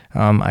closed.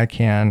 I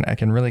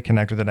can really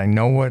connect with it. I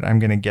know what I'm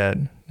going to get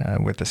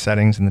with the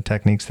settings and the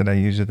techniques that I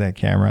use with that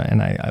camera.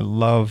 And I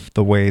love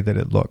the way that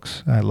it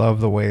looks. I love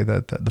the way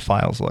that the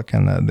files look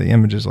and the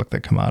images look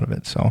that come out of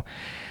it. So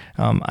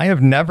I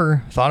have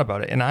never thought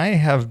about it. And I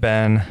have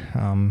been,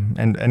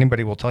 and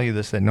anybody will tell you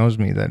this that knows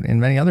me, that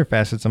in many other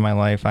facets of my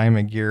life, I am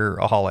a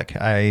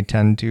gear-aholic. I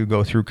tend to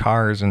go through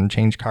cars and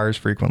change cars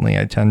frequently.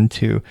 I tend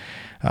to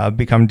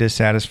become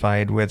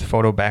dissatisfied with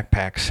photo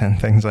backpacks and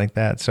things like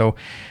that. So,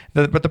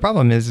 but the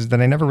problem is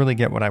that I never really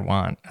get what I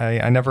want.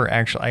 I never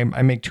actually,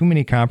 I make too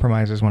many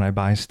compromises when I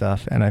buy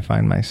stuff, and I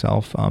find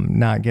myself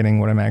not getting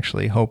what I'm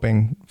actually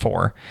hoping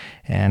for,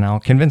 and I'll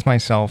convince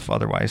myself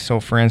otherwise. So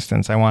for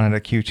instance, I wanted a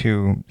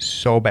Q2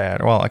 so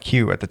bad, well, a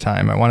Q at the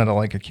time. I wanted a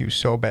Leica Q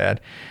so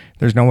bad.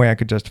 There's no way I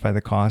could justify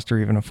the cost or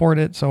even afford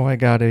it, so I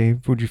got a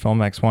Fujifilm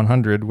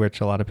X100, which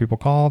a lot of people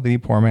call the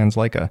poor man's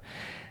Leica.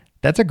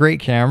 That's a great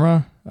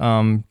camera.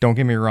 Don't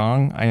get me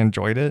wrong, I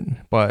enjoyed it,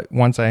 but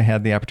once I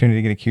had the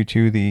opportunity to get a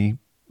Q2, the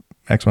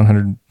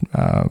X100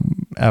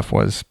 F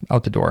was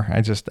out the door.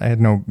 I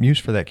had no use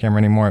for that camera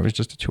anymore. It was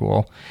just a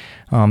tool.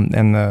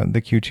 And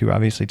the Q2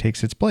 obviously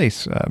takes its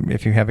place.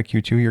 If you have a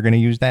Q2, you're going to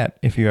use that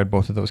if you had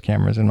both of those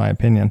cameras, in my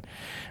opinion.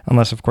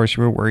 Unless, of course,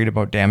 you were worried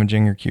about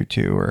damaging your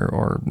Q2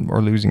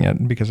 or losing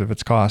it because of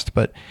its cost.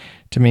 But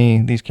to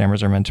me, these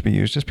cameras are meant to be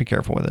used. Just be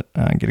careful with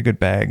it. Get a good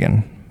bag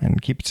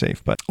and keep it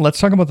safe. But let's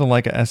talk about the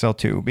Leica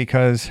SL2,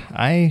 because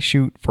I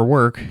shoot for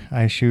work.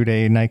 I shoot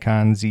a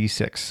Nikon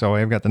Z6. So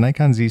I've got the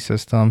Nikon Z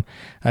system.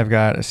 I've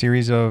got a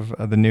series of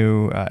the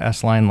new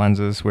S-line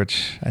lenses,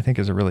 which I think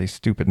is a really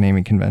stupid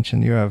naming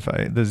convention. You have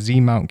the Z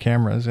mount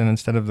cameras, and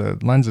instead of the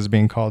lenses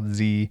being called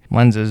Z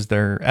lenses,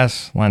 they're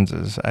S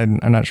lenses. I'm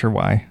not sure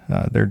why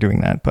they're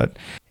doing that, but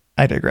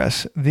I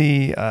digress.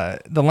 The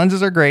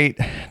lenses are great.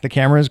 The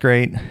camera is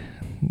great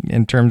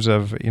in terms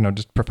of,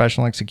 just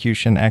professional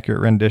execution,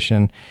 accurate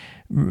rendition,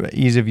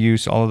 ease of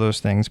use, all of those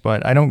things.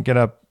 But I don't get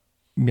up,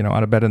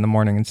 out of bed in the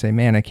morning and say,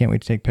 man, I can't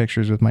wait to take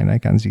pictures with my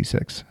Nikon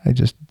Z6. I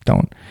just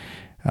don't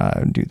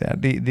do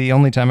that. The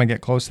only time I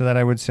get close to that,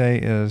 I would say,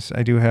 is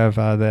I do have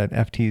that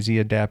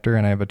FTZ adapter,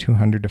 and I have a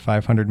 200 to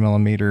 500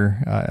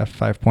 millimeter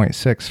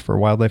f5.6 for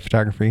wildlife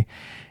photography.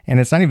 And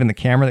it's not even the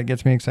camera that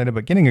gets me excited,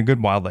 but getting a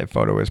good wildlife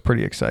photo is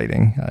pretty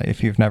exciting.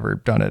 If you've never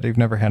done it, you've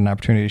never had an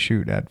opportunity to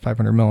shoot at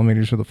 500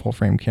 millimeters with a full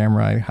frame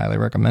camera, I highly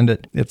recommend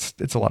it.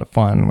 It's a lot of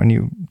fun when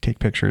you take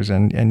pictures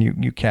and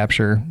you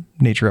capture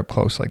nature up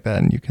close like that,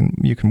 and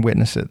you can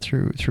witness it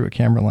through a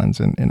camera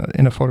lens and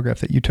in a photograph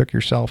that you took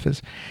yourself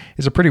is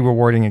a pretty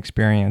rewarding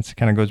experience. It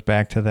kind of goes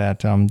back to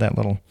that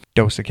little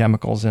dose of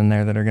chemicals in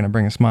there that are going to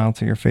bring a smile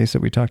to your face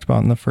that we talked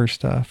about in the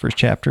first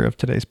chapter of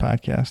today's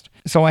podcast.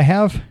 So I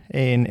have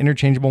an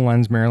interchangeable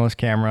lens mirrorless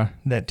camera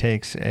that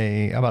takes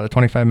about a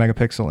 25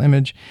 megapixel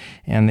image,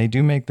 and they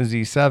do make the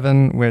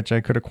Z7, which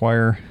I could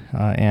acquire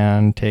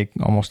and take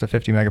almost a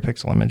 50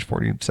 megapixel image,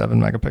 47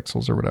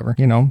 megapixels or whatever.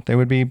 They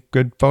would be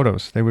good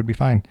photos. They would be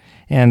fine.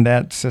 And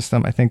that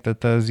system, I think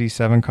that the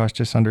Z7 costs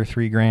just under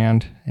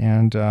 $3,000,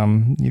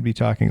 and you'd be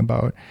talking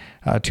about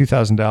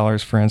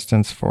 $2,000, for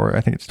instance, for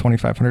I think it's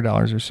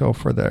 $2,500 or so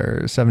for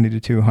their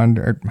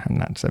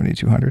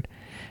 7200,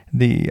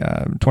 the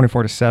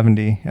 24 to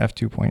 70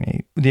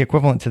 f2.8. The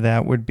equivalent to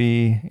that would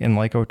be, in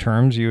Leica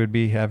terms, you'd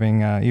be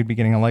getting a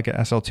Leica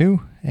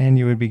SL2, and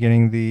you would be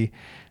getting the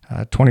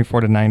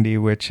 24 to 90,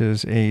 which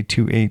is a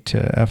 2.8 to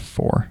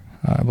f4.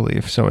 I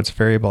believe. So it's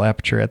variable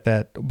aperture at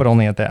that, but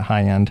only at that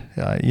high end.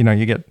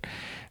 You get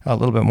a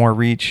little bit more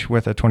reach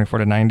with a 24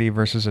 to 90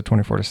 versus a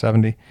 24 to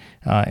 70,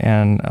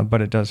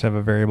 but it does have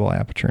a variable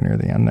aperture near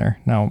the end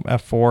there. Now,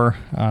 f4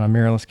 on a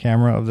mirrorless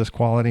camera of this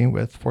quality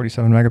with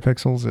 47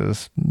 megapixels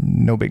is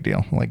no big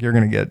deal. Like, you're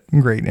going to get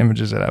great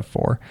images at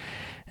f4,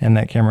 and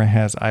that camera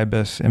has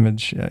IBIS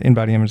image,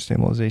 in-body image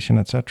stabilization,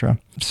 etc.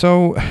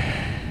 So,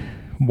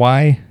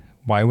 why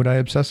would I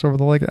obsess over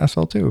the Leica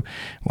SL2?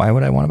 Why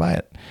would I want to buy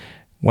it?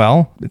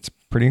 Well, it's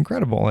pretty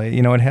incredible.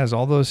 It has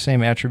all those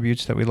same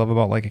attributes that we love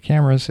about Leica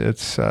cameras.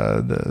 It's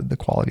the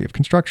quality of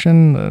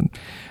construction,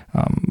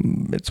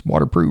 it's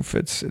waterproof.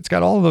 It's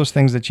got all of those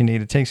things that you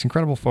need. It takes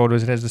incredible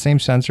photos. It has the same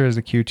sensor as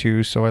the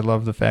Q2, so I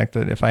love the fact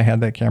that if I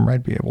had that camera,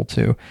 I'd be able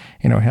to,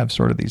 have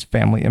sort of these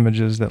family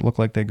images that look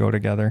like they go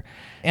together.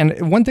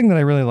 And one thing that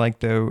I really like,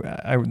 though,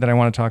 that I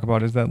want to talk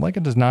about is that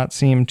Leica does not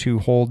seem to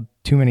hold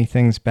too many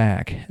things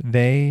back.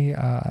 They,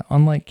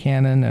 unlike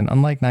Canon and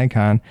unlike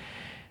Nikon,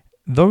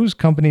 those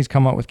companies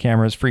come out with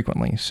cameras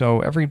frequently. So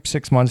every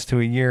 6 months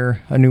to a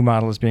year, a new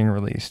model is being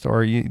released,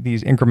 or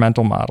these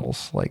incremental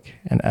models like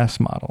an S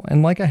model.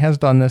 And Leica has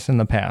done this in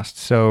the past.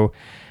 So,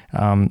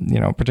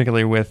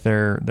 particularly with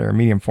their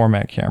medium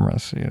format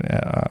cameras,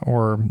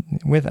 or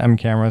with M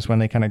cameras when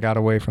they kind of got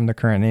away from the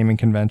current naming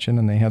convention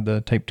and they had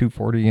the Type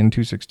 240 and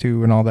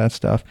 262 and all that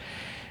stuff.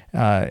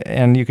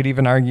 And you could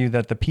even argue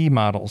that the P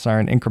models are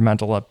an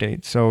incremental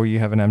update. So you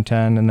have an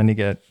M10 and then you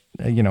get,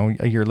 a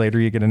year later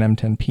you get an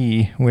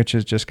M10P, which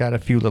has just got a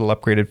few little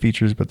upgraded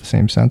features, but the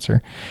same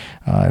sensor.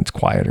 It's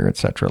quieter,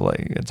 etc.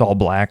 Like, it's all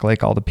black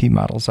like all the P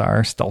models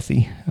are,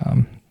 stealthy.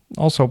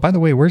 Also, by the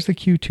way, where's the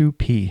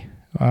Q2P?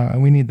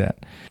 We need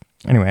that.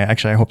 Anyway,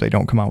 actually, I hope they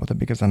don't come out with it,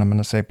 because then I'm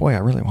going to say, boy, I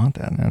really want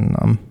that.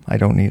 And I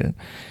don't need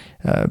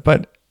it.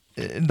 But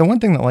the one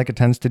thing that Leica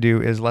tends to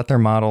do is let their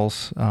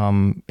models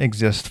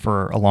exist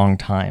for a long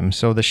time.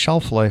 So the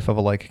shelf life of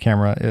a Leica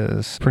camera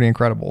is pretty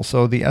incredible.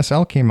 So the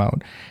SL came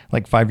out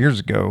like 5 years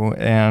ago,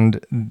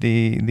 and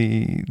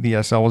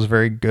the SL was a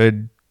very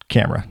good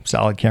camera,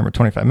 solid camera,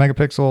 25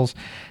 megapixels,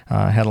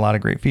 had a lot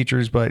of great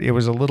features, but it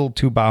was a little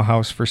too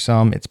Bauhaus for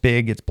some. It's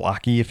big, it's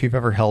blocky. If you've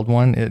ever held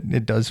one,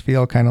 it does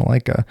feel kind of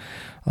like a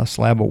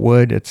slab of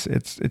wood.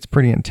 It's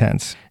pretty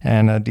intense,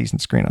 and a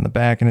decent screen on the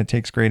back, and it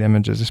takes great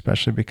images,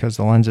 especially because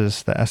the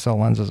lenses, the SL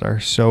lenses, are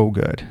so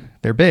good.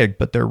 They're big,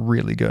 but they're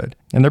really good.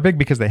 And they're big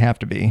because they have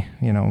to be.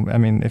 I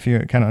mean, if you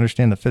kind of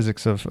understand the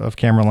physics of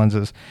camera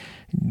lenses,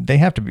 they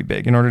have to be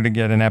big in order to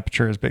get an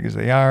aperture as big as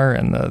they are,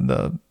 and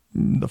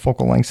the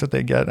focal lengths that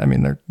they get. I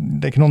mean,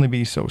 they can only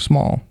be so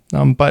small.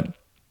 But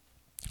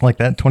like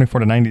that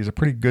 24-90 is a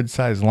pretty good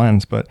size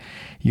lens, but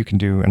you can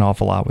do an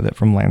awful lot with it,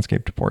 from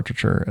landscape to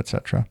portraiture,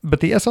 etc.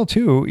 But the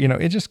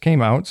SL2, it just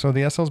came out. So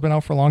the SL's been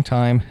out for a long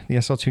time. The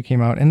SL2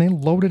 came out and they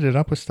loaded it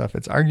up with stuff.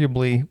 It's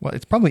probably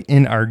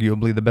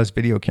inarguably the best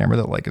video camera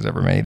that Leica has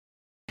ever made.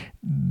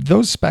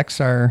 Those specs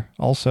are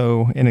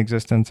also in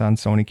existence on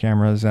Sony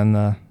cameras and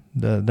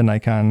the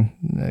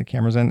Nikon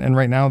cameras, and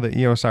right now the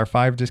EOS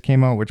R5 just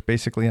came out, which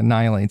basically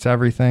annihilates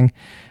everything.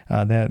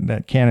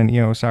 That Canon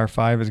EOS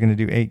R5 is going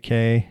to do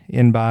 8K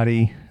in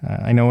body.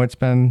 I know it's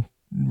been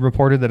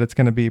reported that it's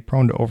going to be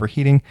prone to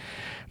overheating,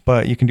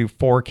 but you can do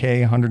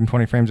 4K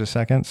 120 frames a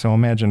second. So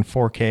imagine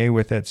 4K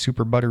with that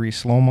super buttery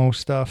slow-mo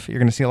stuff. You're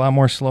going to see a lot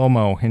more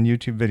slow-mo in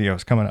YouTube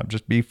videos coming up.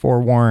 Just be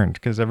forewarned,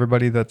 because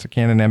everybody that's a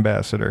Canon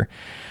ambassador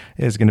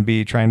is going to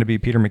be trying to be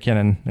Peter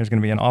McKinnon. There's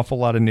going to be an awful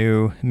lot of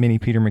new mini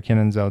Peter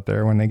McKinnons out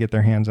there when they get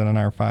their hands on an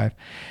R5.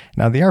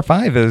 Now the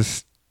R5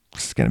 is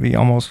going to be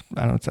almost,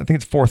 I think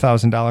it's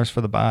 $4,000 for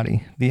the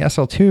body. The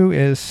SL2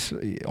 is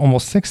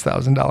almost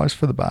 $6,000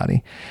 for the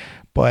body.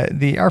 But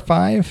the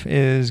R5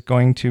 is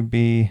going to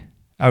be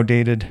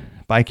outdated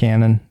by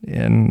Canon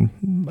in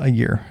a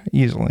year,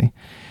 easily.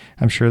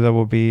 I'm sure there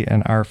will be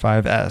an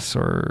R5S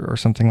or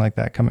something like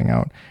that coming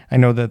out. I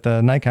know that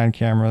the Nikon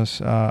cameras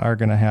are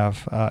going to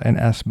have an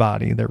S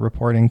body. They're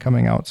reporting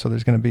coming out. So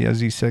there's going to be a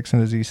Z6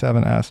 and a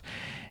Z7S.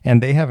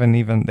 And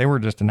they were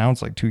just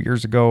announced like 2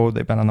 years ago.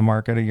 They've been on the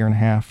market a year and a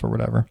half or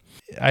whatever.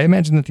 I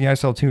imagine that the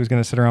SL2 is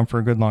going to sit around for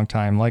a good long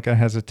time. Leica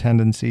has a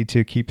tendency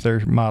to keep their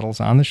models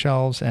on the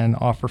shelves and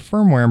offer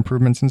firmware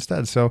improvements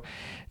instead. So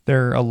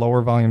they're a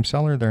lower volume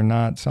seller. They're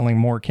not selling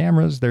more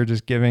cameras. They're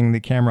just giving the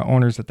camera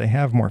owners that they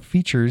have more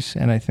features.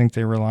 And I think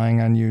they're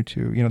relying on you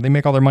to, they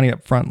make all their money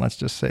up front. Let's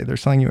just say they're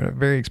selling you a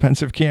very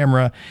expensive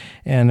camera,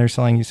 and they're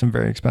selling you some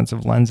very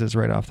expensive lenses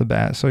right off the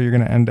bat. So you're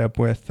going to end up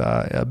with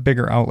a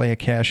bigger outlay of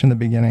cash in the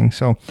beginning.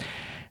 So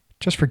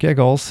just for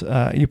giggles,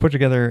 you put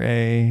together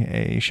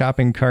a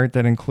shopping cart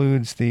that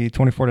includes the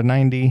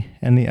 24-90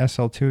 and the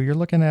SL2. You're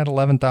looking at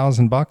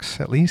 $11,000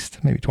 at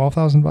least, maybe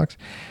 $12,000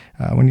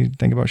 when you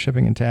think about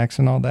shipping and tax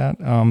and all that.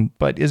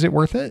 But is it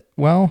worth it?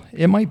 Well,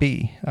 it might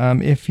be.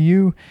 If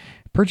you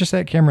purchase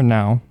that camera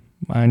now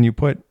and you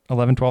put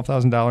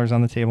 $12,000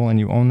 on the table and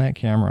you own that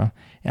camera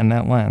and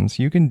that lens,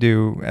 you can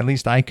do, at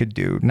least I could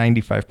do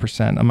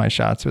 95% of my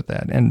shots with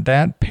that. And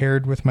that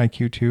paired with my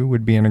Q2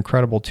 would be an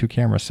incredible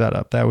 2-camera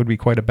setup. That would be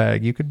quite a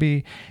bag. You could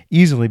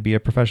easily be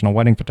a professional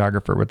wedding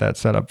photographer with that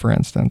setup, for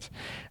instance.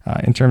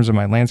 In terms of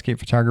my landscape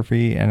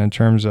photography and in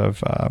terms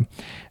of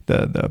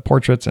the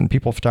portraits and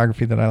people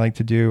photography that I like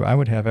to do, I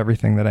would have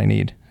everything that I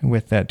need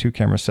with that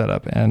 2-camera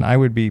setup. And I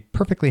would be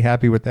perfectly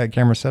happy with that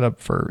camera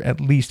setup for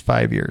at least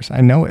 5 years.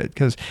 I know it,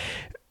 because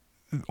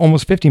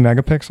almost 50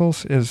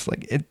 megapixels is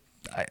like it.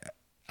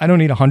 I don't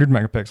need 100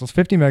 megapixels.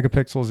 50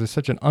 megapixels is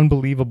such an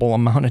unbelievable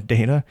amount of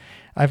data.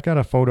 I've got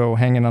a photo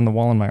hanging on the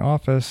wall in my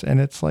office,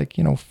 and it's like,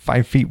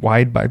 5 feet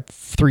wide by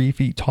 3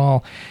 feet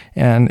tall.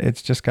 And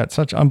it's just got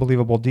such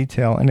unbelievable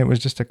detail. And it was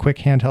just a quick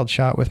handheld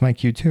shot with my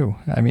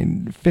Q2. I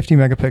mean, 50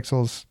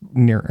 megapixels,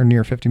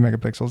 near 50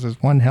 megapixels is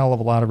one hell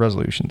of a lot of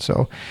resolution.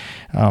 So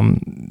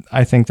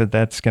I think that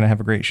that's going to have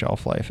a great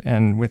shelf life.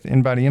 And with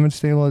in-body image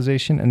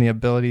stabilization and the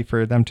ability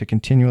for them to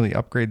continually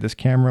upgrade this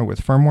camera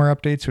with firmware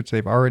updates, which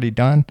they've already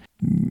done,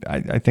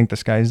 I think the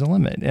sky's the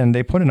limit. And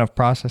they put enough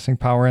processing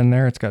power in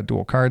there. It's got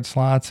dual card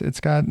slots. It's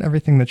got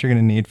everything that you're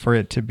going to need for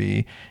it to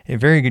be a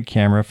very good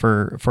camera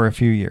for a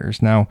few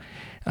years. Now,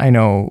 I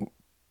know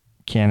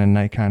Canon,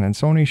 Nikon, and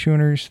Sony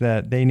shooters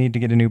that they need to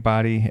get a new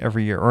body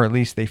every year, or at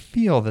least they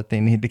feel that they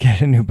need to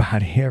get a new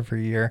body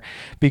every year,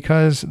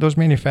 because those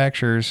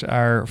manufacturers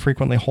are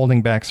frequently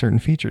holding back certain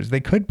features. They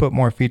could put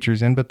more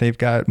features in, but they've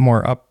got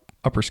more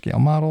upper scale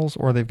models,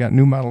 or they've got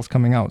new models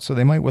coming out. So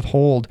they might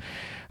withhold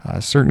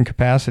certain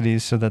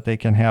capacities so that they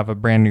can have a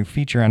brand new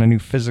feature on a new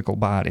physical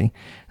body,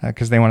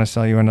 because they want to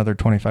sell you another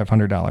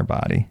 $2,500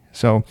 body.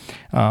 So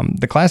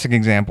the classic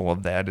example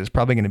of that is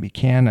probably going to be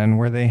Canon,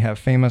 where they have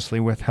famously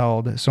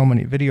withheld so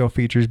many video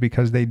features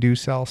because they do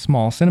sell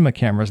small cinema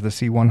cameras, the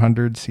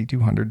C100,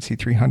 C200,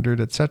 C300,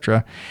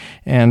 etc.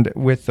 And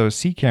with those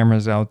C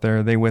cameras out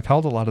there, they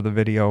withheld a lot of the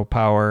video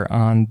power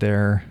on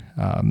their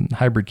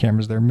hybrid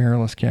cameras, their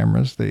mirrorless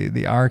cameras,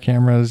 the R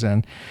cameras,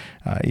 and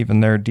even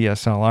their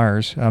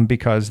DSLRs,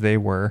 because they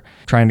were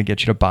trying to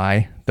get you to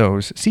buy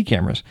those C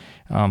cameras.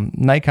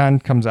 Nikon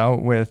comes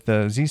out with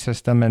the Z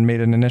system and made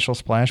an initial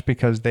splash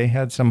because they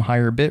had some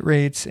higher bit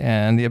rates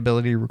and the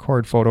ability to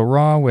record photo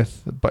raw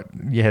but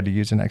you had to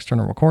use an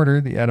external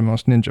recorder, the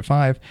Atomos Ninja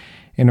 5,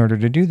 in order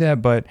to do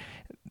that. But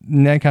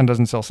Nikon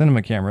doesn't sell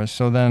cinema cameras,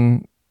 so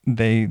then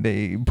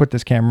they put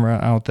this camera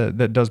out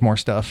that does more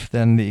stuff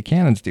than the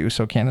Canons do.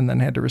 So Canon then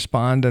had to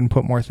respond and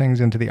put more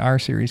things into the R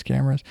series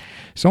cameras.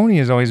 Sony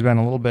has always been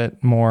a little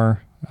bit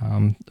more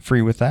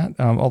free with that,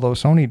 although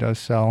Sony does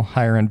sell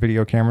higher end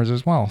video cameras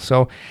as well.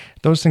 So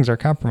those things are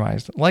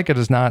compromised. Leica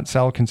does not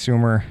sell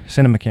consumer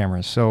cinema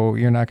cameras, so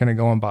you're not going to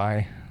go and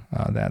buy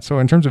that. So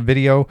in terms of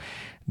video,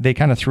 they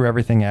kind of threw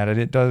everything at it.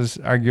 It does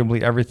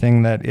arguably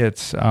everything that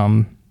its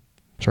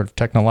sort of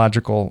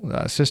technological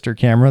sister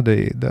camera,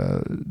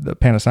 the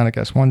Panasonic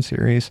S1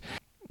 series,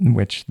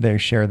 which they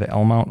share the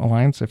L-mount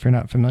alliance. If you're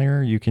not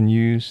familiar, you can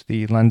use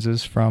the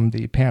lenses from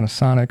the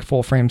Panasonic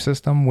full-frame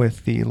system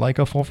with the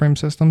Leica full-frame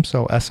system.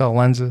 So SL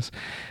lenses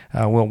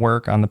will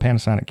work on the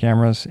Panasonic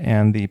cameras,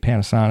 and the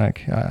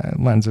Panasonic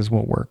lenses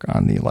will work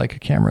on the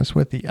Leica cameras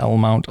with the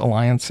L-mount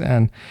alliance.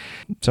 And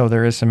so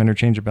there is some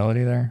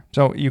interchangeability there.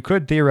 So you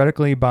could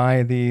theoretically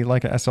buy the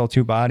Leica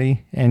SL2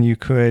 body, and you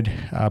could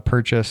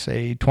purchase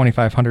a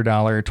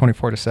 $2,500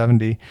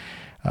 24-70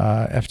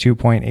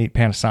 f2.8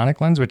 Panasonic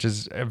lens, which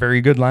is a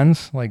very good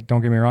lens. Like,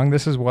 don't get me wrong.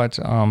 This is what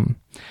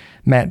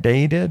Matt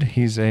Day did.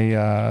 He's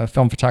a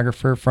film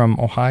photographer from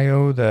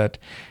Ohio that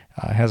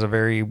has a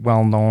very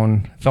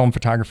well-known film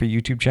photography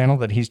YouTube channel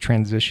that he's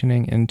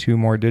transitioning into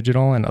more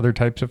digital and other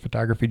types of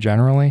photography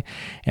generally.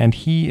 And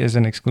he is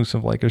an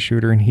exclusive Leica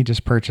shooter, and he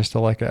just purchased a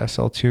Leica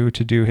SL2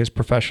 to do his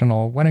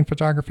professional wedding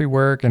photography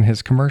work and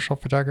his commercial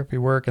photography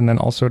work, and then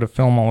also to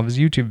film all of his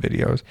YouTube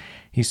videos.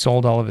 He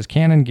sold all of his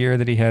Canon gear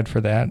that he had for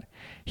that.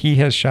 He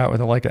has shot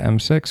with a Leica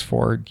M6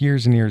 for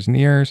years and years and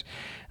years,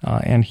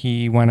 and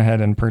he went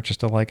ahead and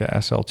purchased a Leica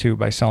SL2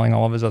 by selling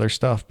all of his other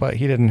stuff, but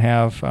he didn't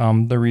have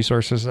the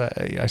resources,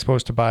 I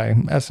suppose, to buy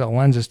SL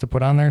lenses to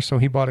put on there, so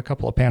he bought a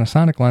couple of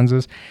Panasonic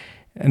lenses,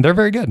 and they're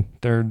very good.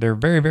 They're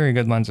very, very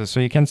good lenses, so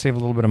you can save a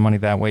little bit of money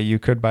that way. You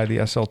could buy the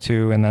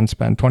SL2 and then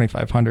spend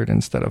 $2,500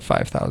 instead of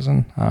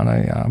 $5,000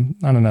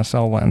 on an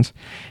SL lens,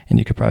 and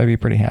you could probably be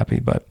pretty happy,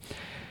 but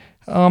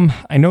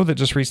I know that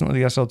just recently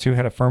the SL2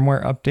 had a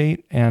firmware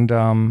update, and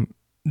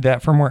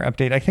that firmware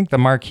update, I think the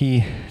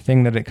marquee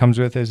thing that it comes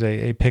with is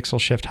a pixel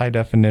shift high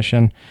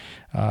definition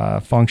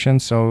function.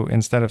 So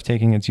instead of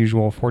taking its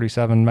usual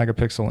 47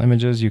 megapixel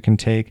images, you can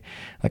take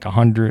like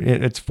 100,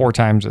 it's 4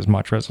 times as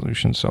much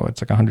resolution. So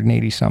it's like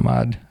 180 some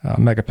odd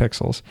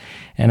megapixels.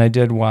 And I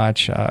did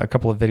watch a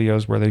couple of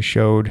videos where they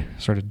showed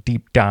sort of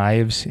deep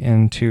dives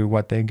into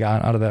what they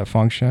got out of that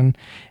function.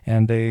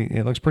 And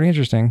it looks pretty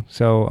interesting.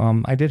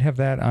 So I did have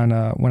that on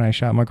when I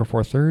shot Micro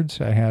Four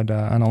Thirds. I had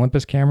on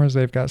Olympus cameras,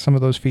 they've got some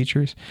of those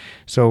features.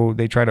 So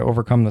they try to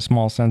overcome the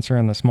small sensor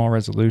and the small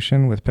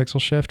resolution with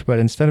pixel shift. But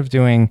instead of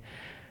doing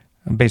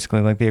basically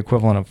like the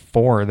equivalent of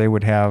 4, they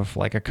would have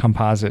like a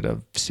composite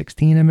of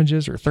 16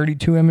 images or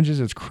 32 images.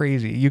 It's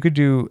crazy. You could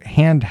do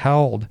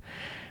handheld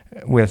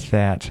with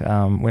that,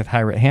 with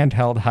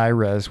handheld high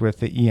res with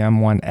the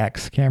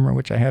EM1X camera,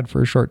 which I had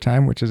for a short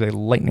time, which is a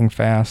lightning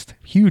fast,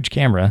 huge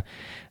camera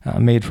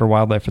made for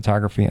wildlife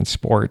photography and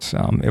sports.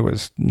 It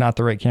was not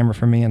the right camera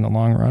for me in the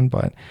long run,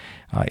 but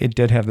it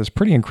did have this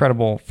pretty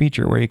incredible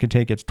feature where you could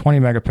take its 20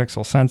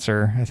 megapixel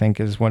sensor, I think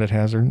is what it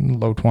has, or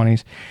low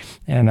 20s,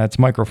 and it's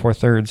Micro Four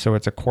Thirds, so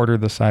it's a quarter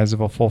the size of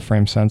a full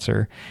frame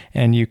sensor,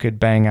 and you could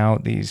bang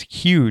out these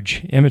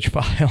huge image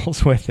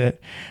files with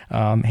it,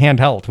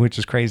 handheld, which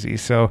is crazy.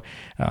 So,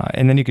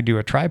 and then you could do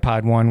a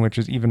tripod one, which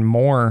is even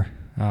more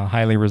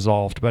highly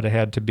resolved, but it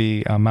had to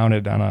be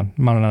mounted on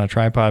a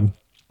tripod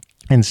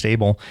and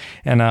stable.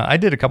 And I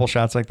did a couple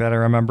shots like that. I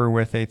remember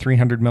with a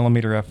 300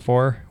 millimeter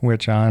f4,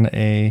 which on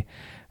a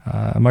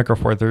Micro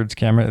Four Thirds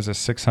camera is a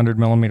 600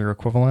 millimeter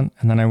equivalent.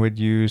 And then I would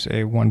use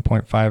a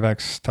 1.5x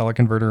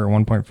teleconverter or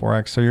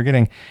 1.4x. So you're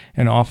getting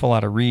an awful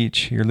lot of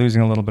reach. You're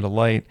losing a little bit of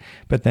light,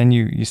 but then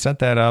you set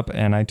that up,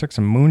 and I took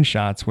some moon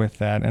shots with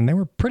that, and they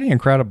were pretty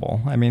incredible.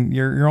 I mean,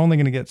 you're only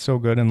going to get so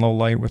good in low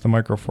light with a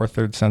Micro Four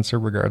Thirds sensor,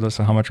 regardless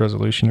of how much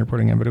resolution you're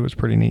putting in, but it was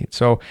pretty neat.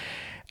 So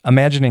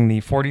imagining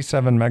the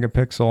 47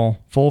 megapixel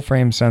full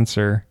frame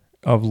sensor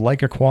of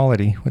Leica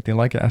quality with the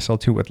Leica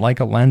SL2 with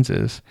Leica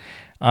lenses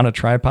on a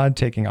tripod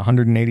taking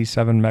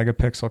 187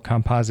 megapixel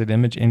composite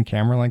image in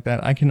camera like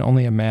that, I can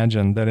only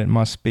imagine that it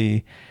must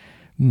be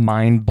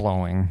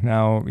mind-blowing.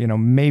 Now,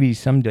 maybe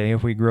someday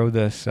if we grow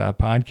this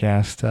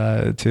podcast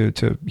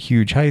to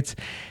huge heights,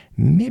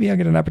 maybe I'll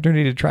get an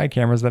opportunity to try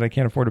cameras that I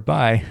can't afford to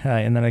buy,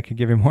 and then I could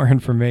give you more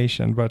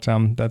information, but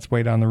that's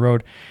way down the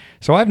road.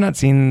 So I've not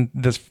seen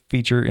this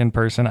feature in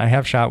person. I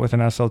have shot with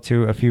an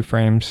SL2 a few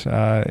frames,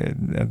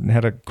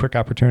 had a quick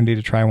opportunity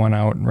to try one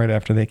out right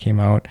after they came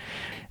out.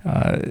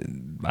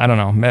 I don't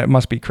know. It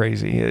must be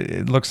crazy.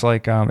 It looks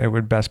like it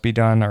would best be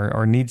done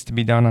or needs to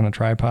be done on a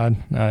tripod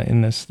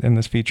in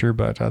this feature,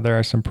 but there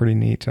are some pretty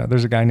neat.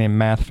 There's a guy named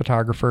Math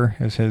Photographer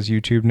is his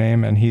YouTube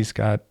name, and he's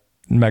got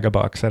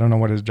megabucks. I don't know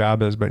what his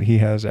job is, but he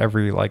has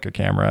every Leica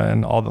camera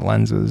and all the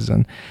lenses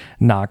and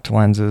knocked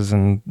lenses,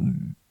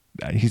 and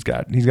he's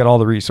got all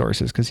the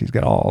resources because he's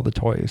got all the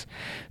toys.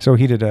 So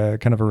he did a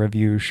kind of a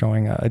review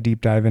showing a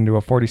deep dive into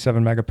a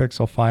 47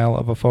 megapixel file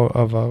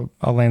of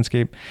a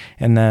landscape,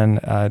 and then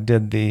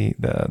did the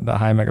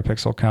high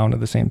megapixel count of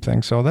the same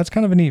thing. So that's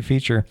kind of a neat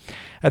feature.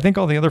 I think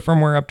all the other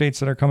firmware updates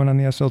that are coming on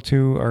the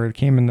SL2 or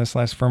came in this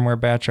last firmware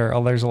batch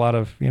there's a lot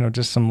of,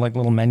 just some like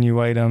little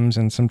menu items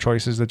and some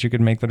choices that you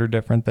could make that are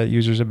different that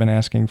users have been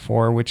asking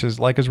for, which is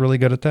Leica's really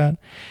good at that.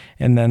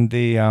 And then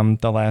the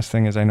last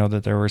thing is I know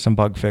that there were some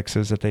bug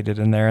fixes that they did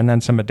in there, and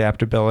then some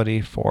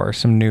adaptability for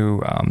some new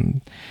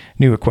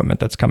equipment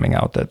that's coming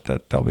out that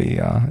they'll be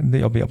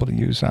able to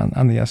use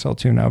on the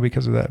SL2 now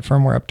because of that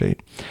firmware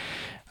update.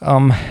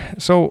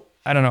 So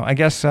I don't know. I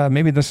guess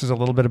maybe this is a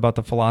little bit about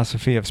the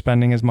philosophy of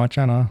spending as much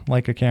on a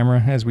Leica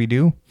camera as we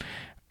do.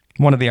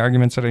 One of the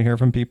arguments that I hear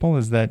from people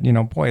is that,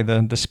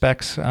 the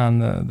specs on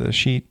the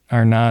sheet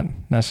are not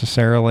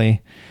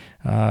necessarily,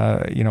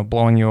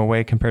 blowing you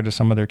away compared to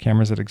some other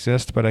cameras that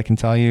exist. But I can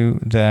tell you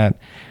that,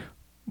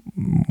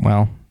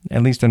 well,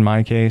 at least in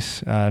my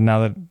case, now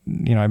that,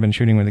 I've been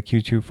shooting with a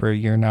Q2 for a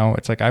year now,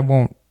 it's like I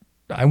will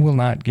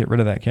not get rid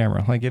of that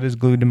camera. Like, it is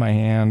glued to my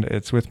hand.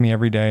 It's with me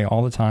every day,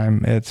 all the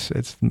time.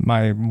 It's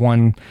my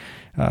one,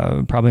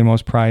 probably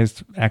most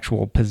prized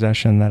actual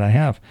possession that I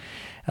have.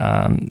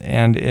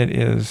 And it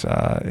is,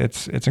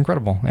 it's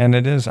incredible. And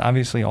it is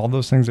obviously all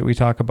those things that we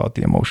talk about,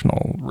 the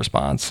emotional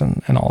response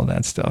and all of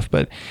that stuff.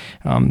 But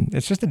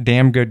it's just a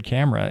damn good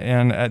camera.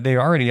 And they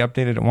already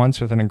updated it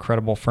once with an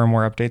incredible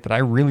firmware update that I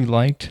really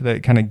liked,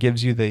 that kind of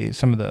gives you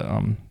some of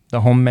the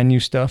home menu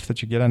stuff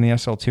that you get on the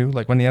SL2.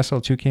 Like when the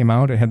SL2 came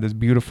out, it had this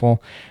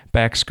beautiful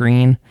back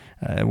screen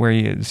where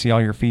you see all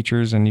your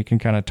features and you can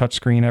kind of touch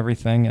screen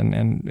everything.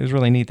 And it was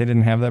really neat. They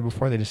didn't have that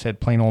before. They just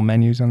had plain old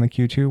menus on the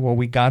Q2. Well,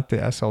 we got the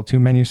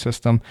SL2 menu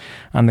system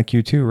on the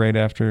Q2 right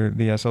after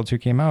the SL2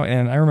 came out.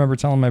 And I remember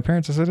telling my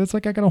parents, I said, it's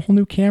like I got a whole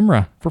new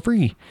camera for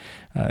free.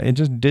 It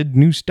just did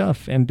new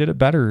stuff and did it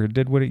better. It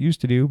did what it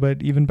used to do,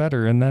 but even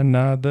better. And then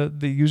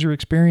the user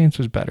experience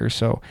was better.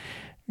 So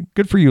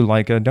good for you,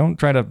 Leica. Don't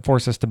try to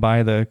force us to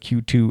buy the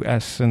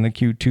Q2S and the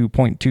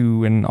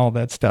Q2.2 and all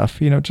that stuff.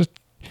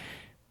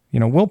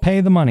 We'll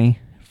pay the money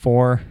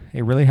for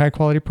a really high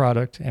quality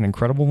product and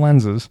incredible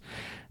lenses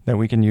that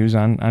we can use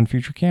on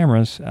future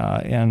cameras.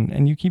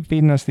 And you keep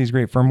feeding us these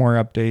great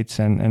firmware updates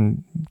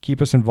and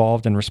keep us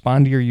involved and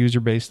respond to your user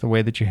base the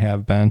way that you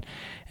have been,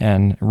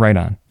 and right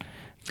on.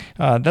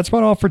 That's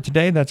about all for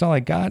today. That's all I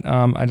got.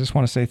 I just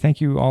want to say thank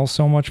you all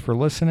so much for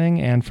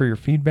listening and for your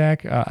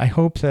feedback. I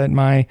hope that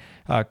my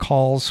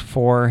calls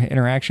for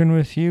interaction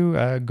with you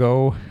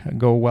go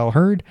well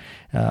heard.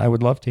 I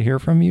would love to hear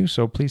from you,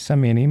 so please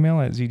send me an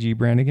email at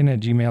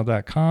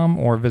zgbrannigan@gmail.com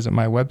or visit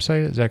my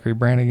website at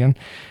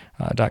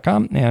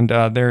zacharybrannigan.com, and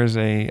there is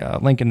a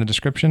link in the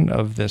description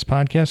of this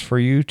podcast for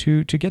you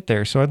to get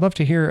there. So I'd love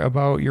to hear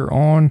about your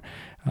own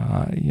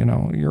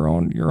your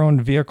own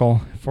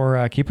vehicle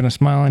for keeping a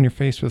smile on your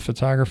face with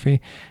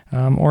photography.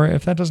 Or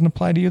if that doesn't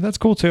apply to you, that's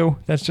cool too.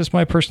 That's just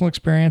my personal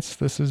experience.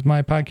 This is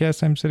my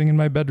podcast. I'm sitting in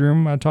my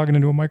bedroom talking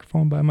into a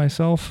microphone by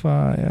myself.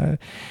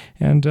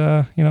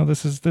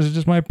 This is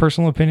just my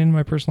personal opinion,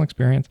 my personal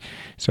experience.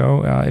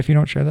 So if you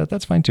don't share that,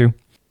 that's fine too.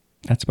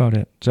 That's about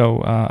it.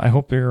 So I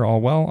hope you're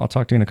all well. I'll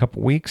talk to you in a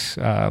couple weeks.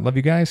 Love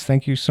you guys.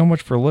 Thank you so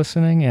much for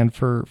listening and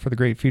for the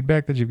great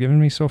feedback that you've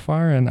given me so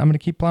far. And I'm going to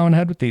keep plowing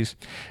ahead with these.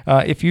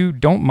 If you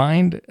don't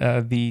mind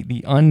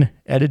the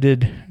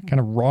unedited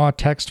kind of raw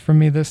text from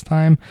me this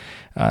time,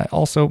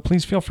 also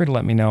please feel free to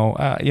let me know.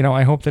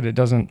 I hope that it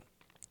doesn't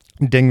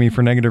ding me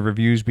for negative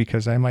reviews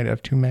because I might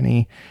have too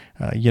many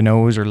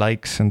or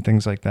likes and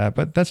things like that.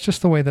 But that's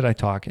just the way that I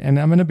talk. And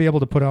I'm going to be able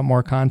to put out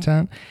more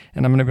content,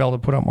 and I'm going to be able to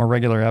put out more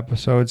regular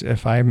episodes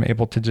if I'm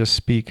able to just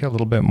speak a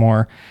little bit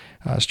more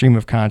stream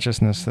of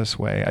consciousness this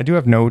way. I do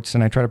have notes,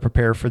 and I try to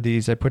prepare for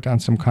these. I put down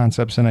some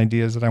concepts and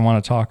ideas that I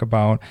want to talk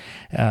about.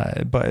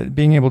 But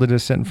being able to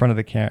just sit in front of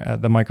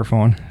the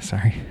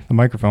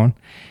microphone,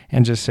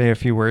 and just say a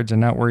few words and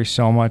not worry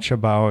so much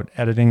about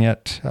editing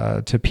it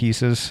to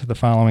pieces the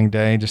following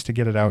day just to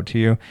get it out to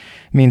you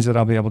means that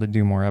I'll be able to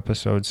do more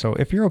episodes. So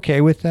if you're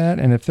okay with that,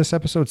 and if this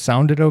episode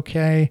sounded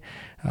okay,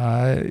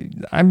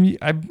 I'm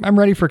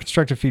ready for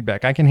constructive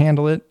feedback. I can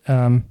handle it.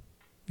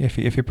 If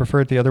you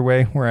prefer it the other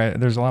way, where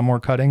there's a lot more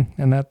cutting,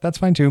 and that's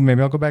fine too.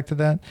 Maybe I'll go back to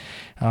that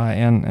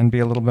and be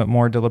a little bit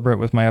more deliberate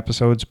with my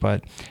episodes.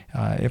 But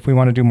if we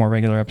want to do more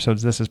regular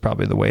episodes, this is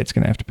probably the way it's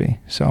going to have to be.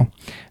 So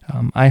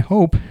I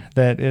hope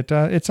that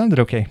it sounded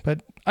okay.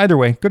 But either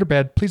way, good or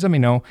bad, please let me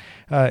know.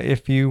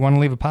 If you want to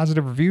leave a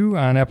positive review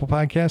on Apple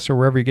Podcasts or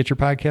wherever you get your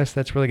podcasts,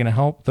 that's really going to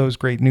help. Those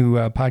great new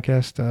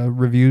podcast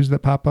reviews that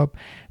pop up,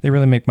 they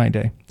really make my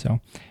day. So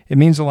it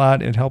means a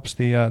lot. It helps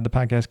the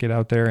podcast get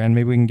out there, and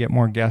maybe we can get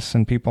more guests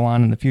and people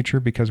on in the future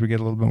because we get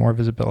a little bit more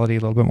visibility, a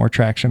little bit more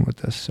traction with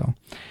this. So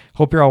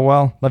hope you're all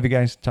well. Love you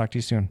guys. Talk to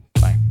you soon.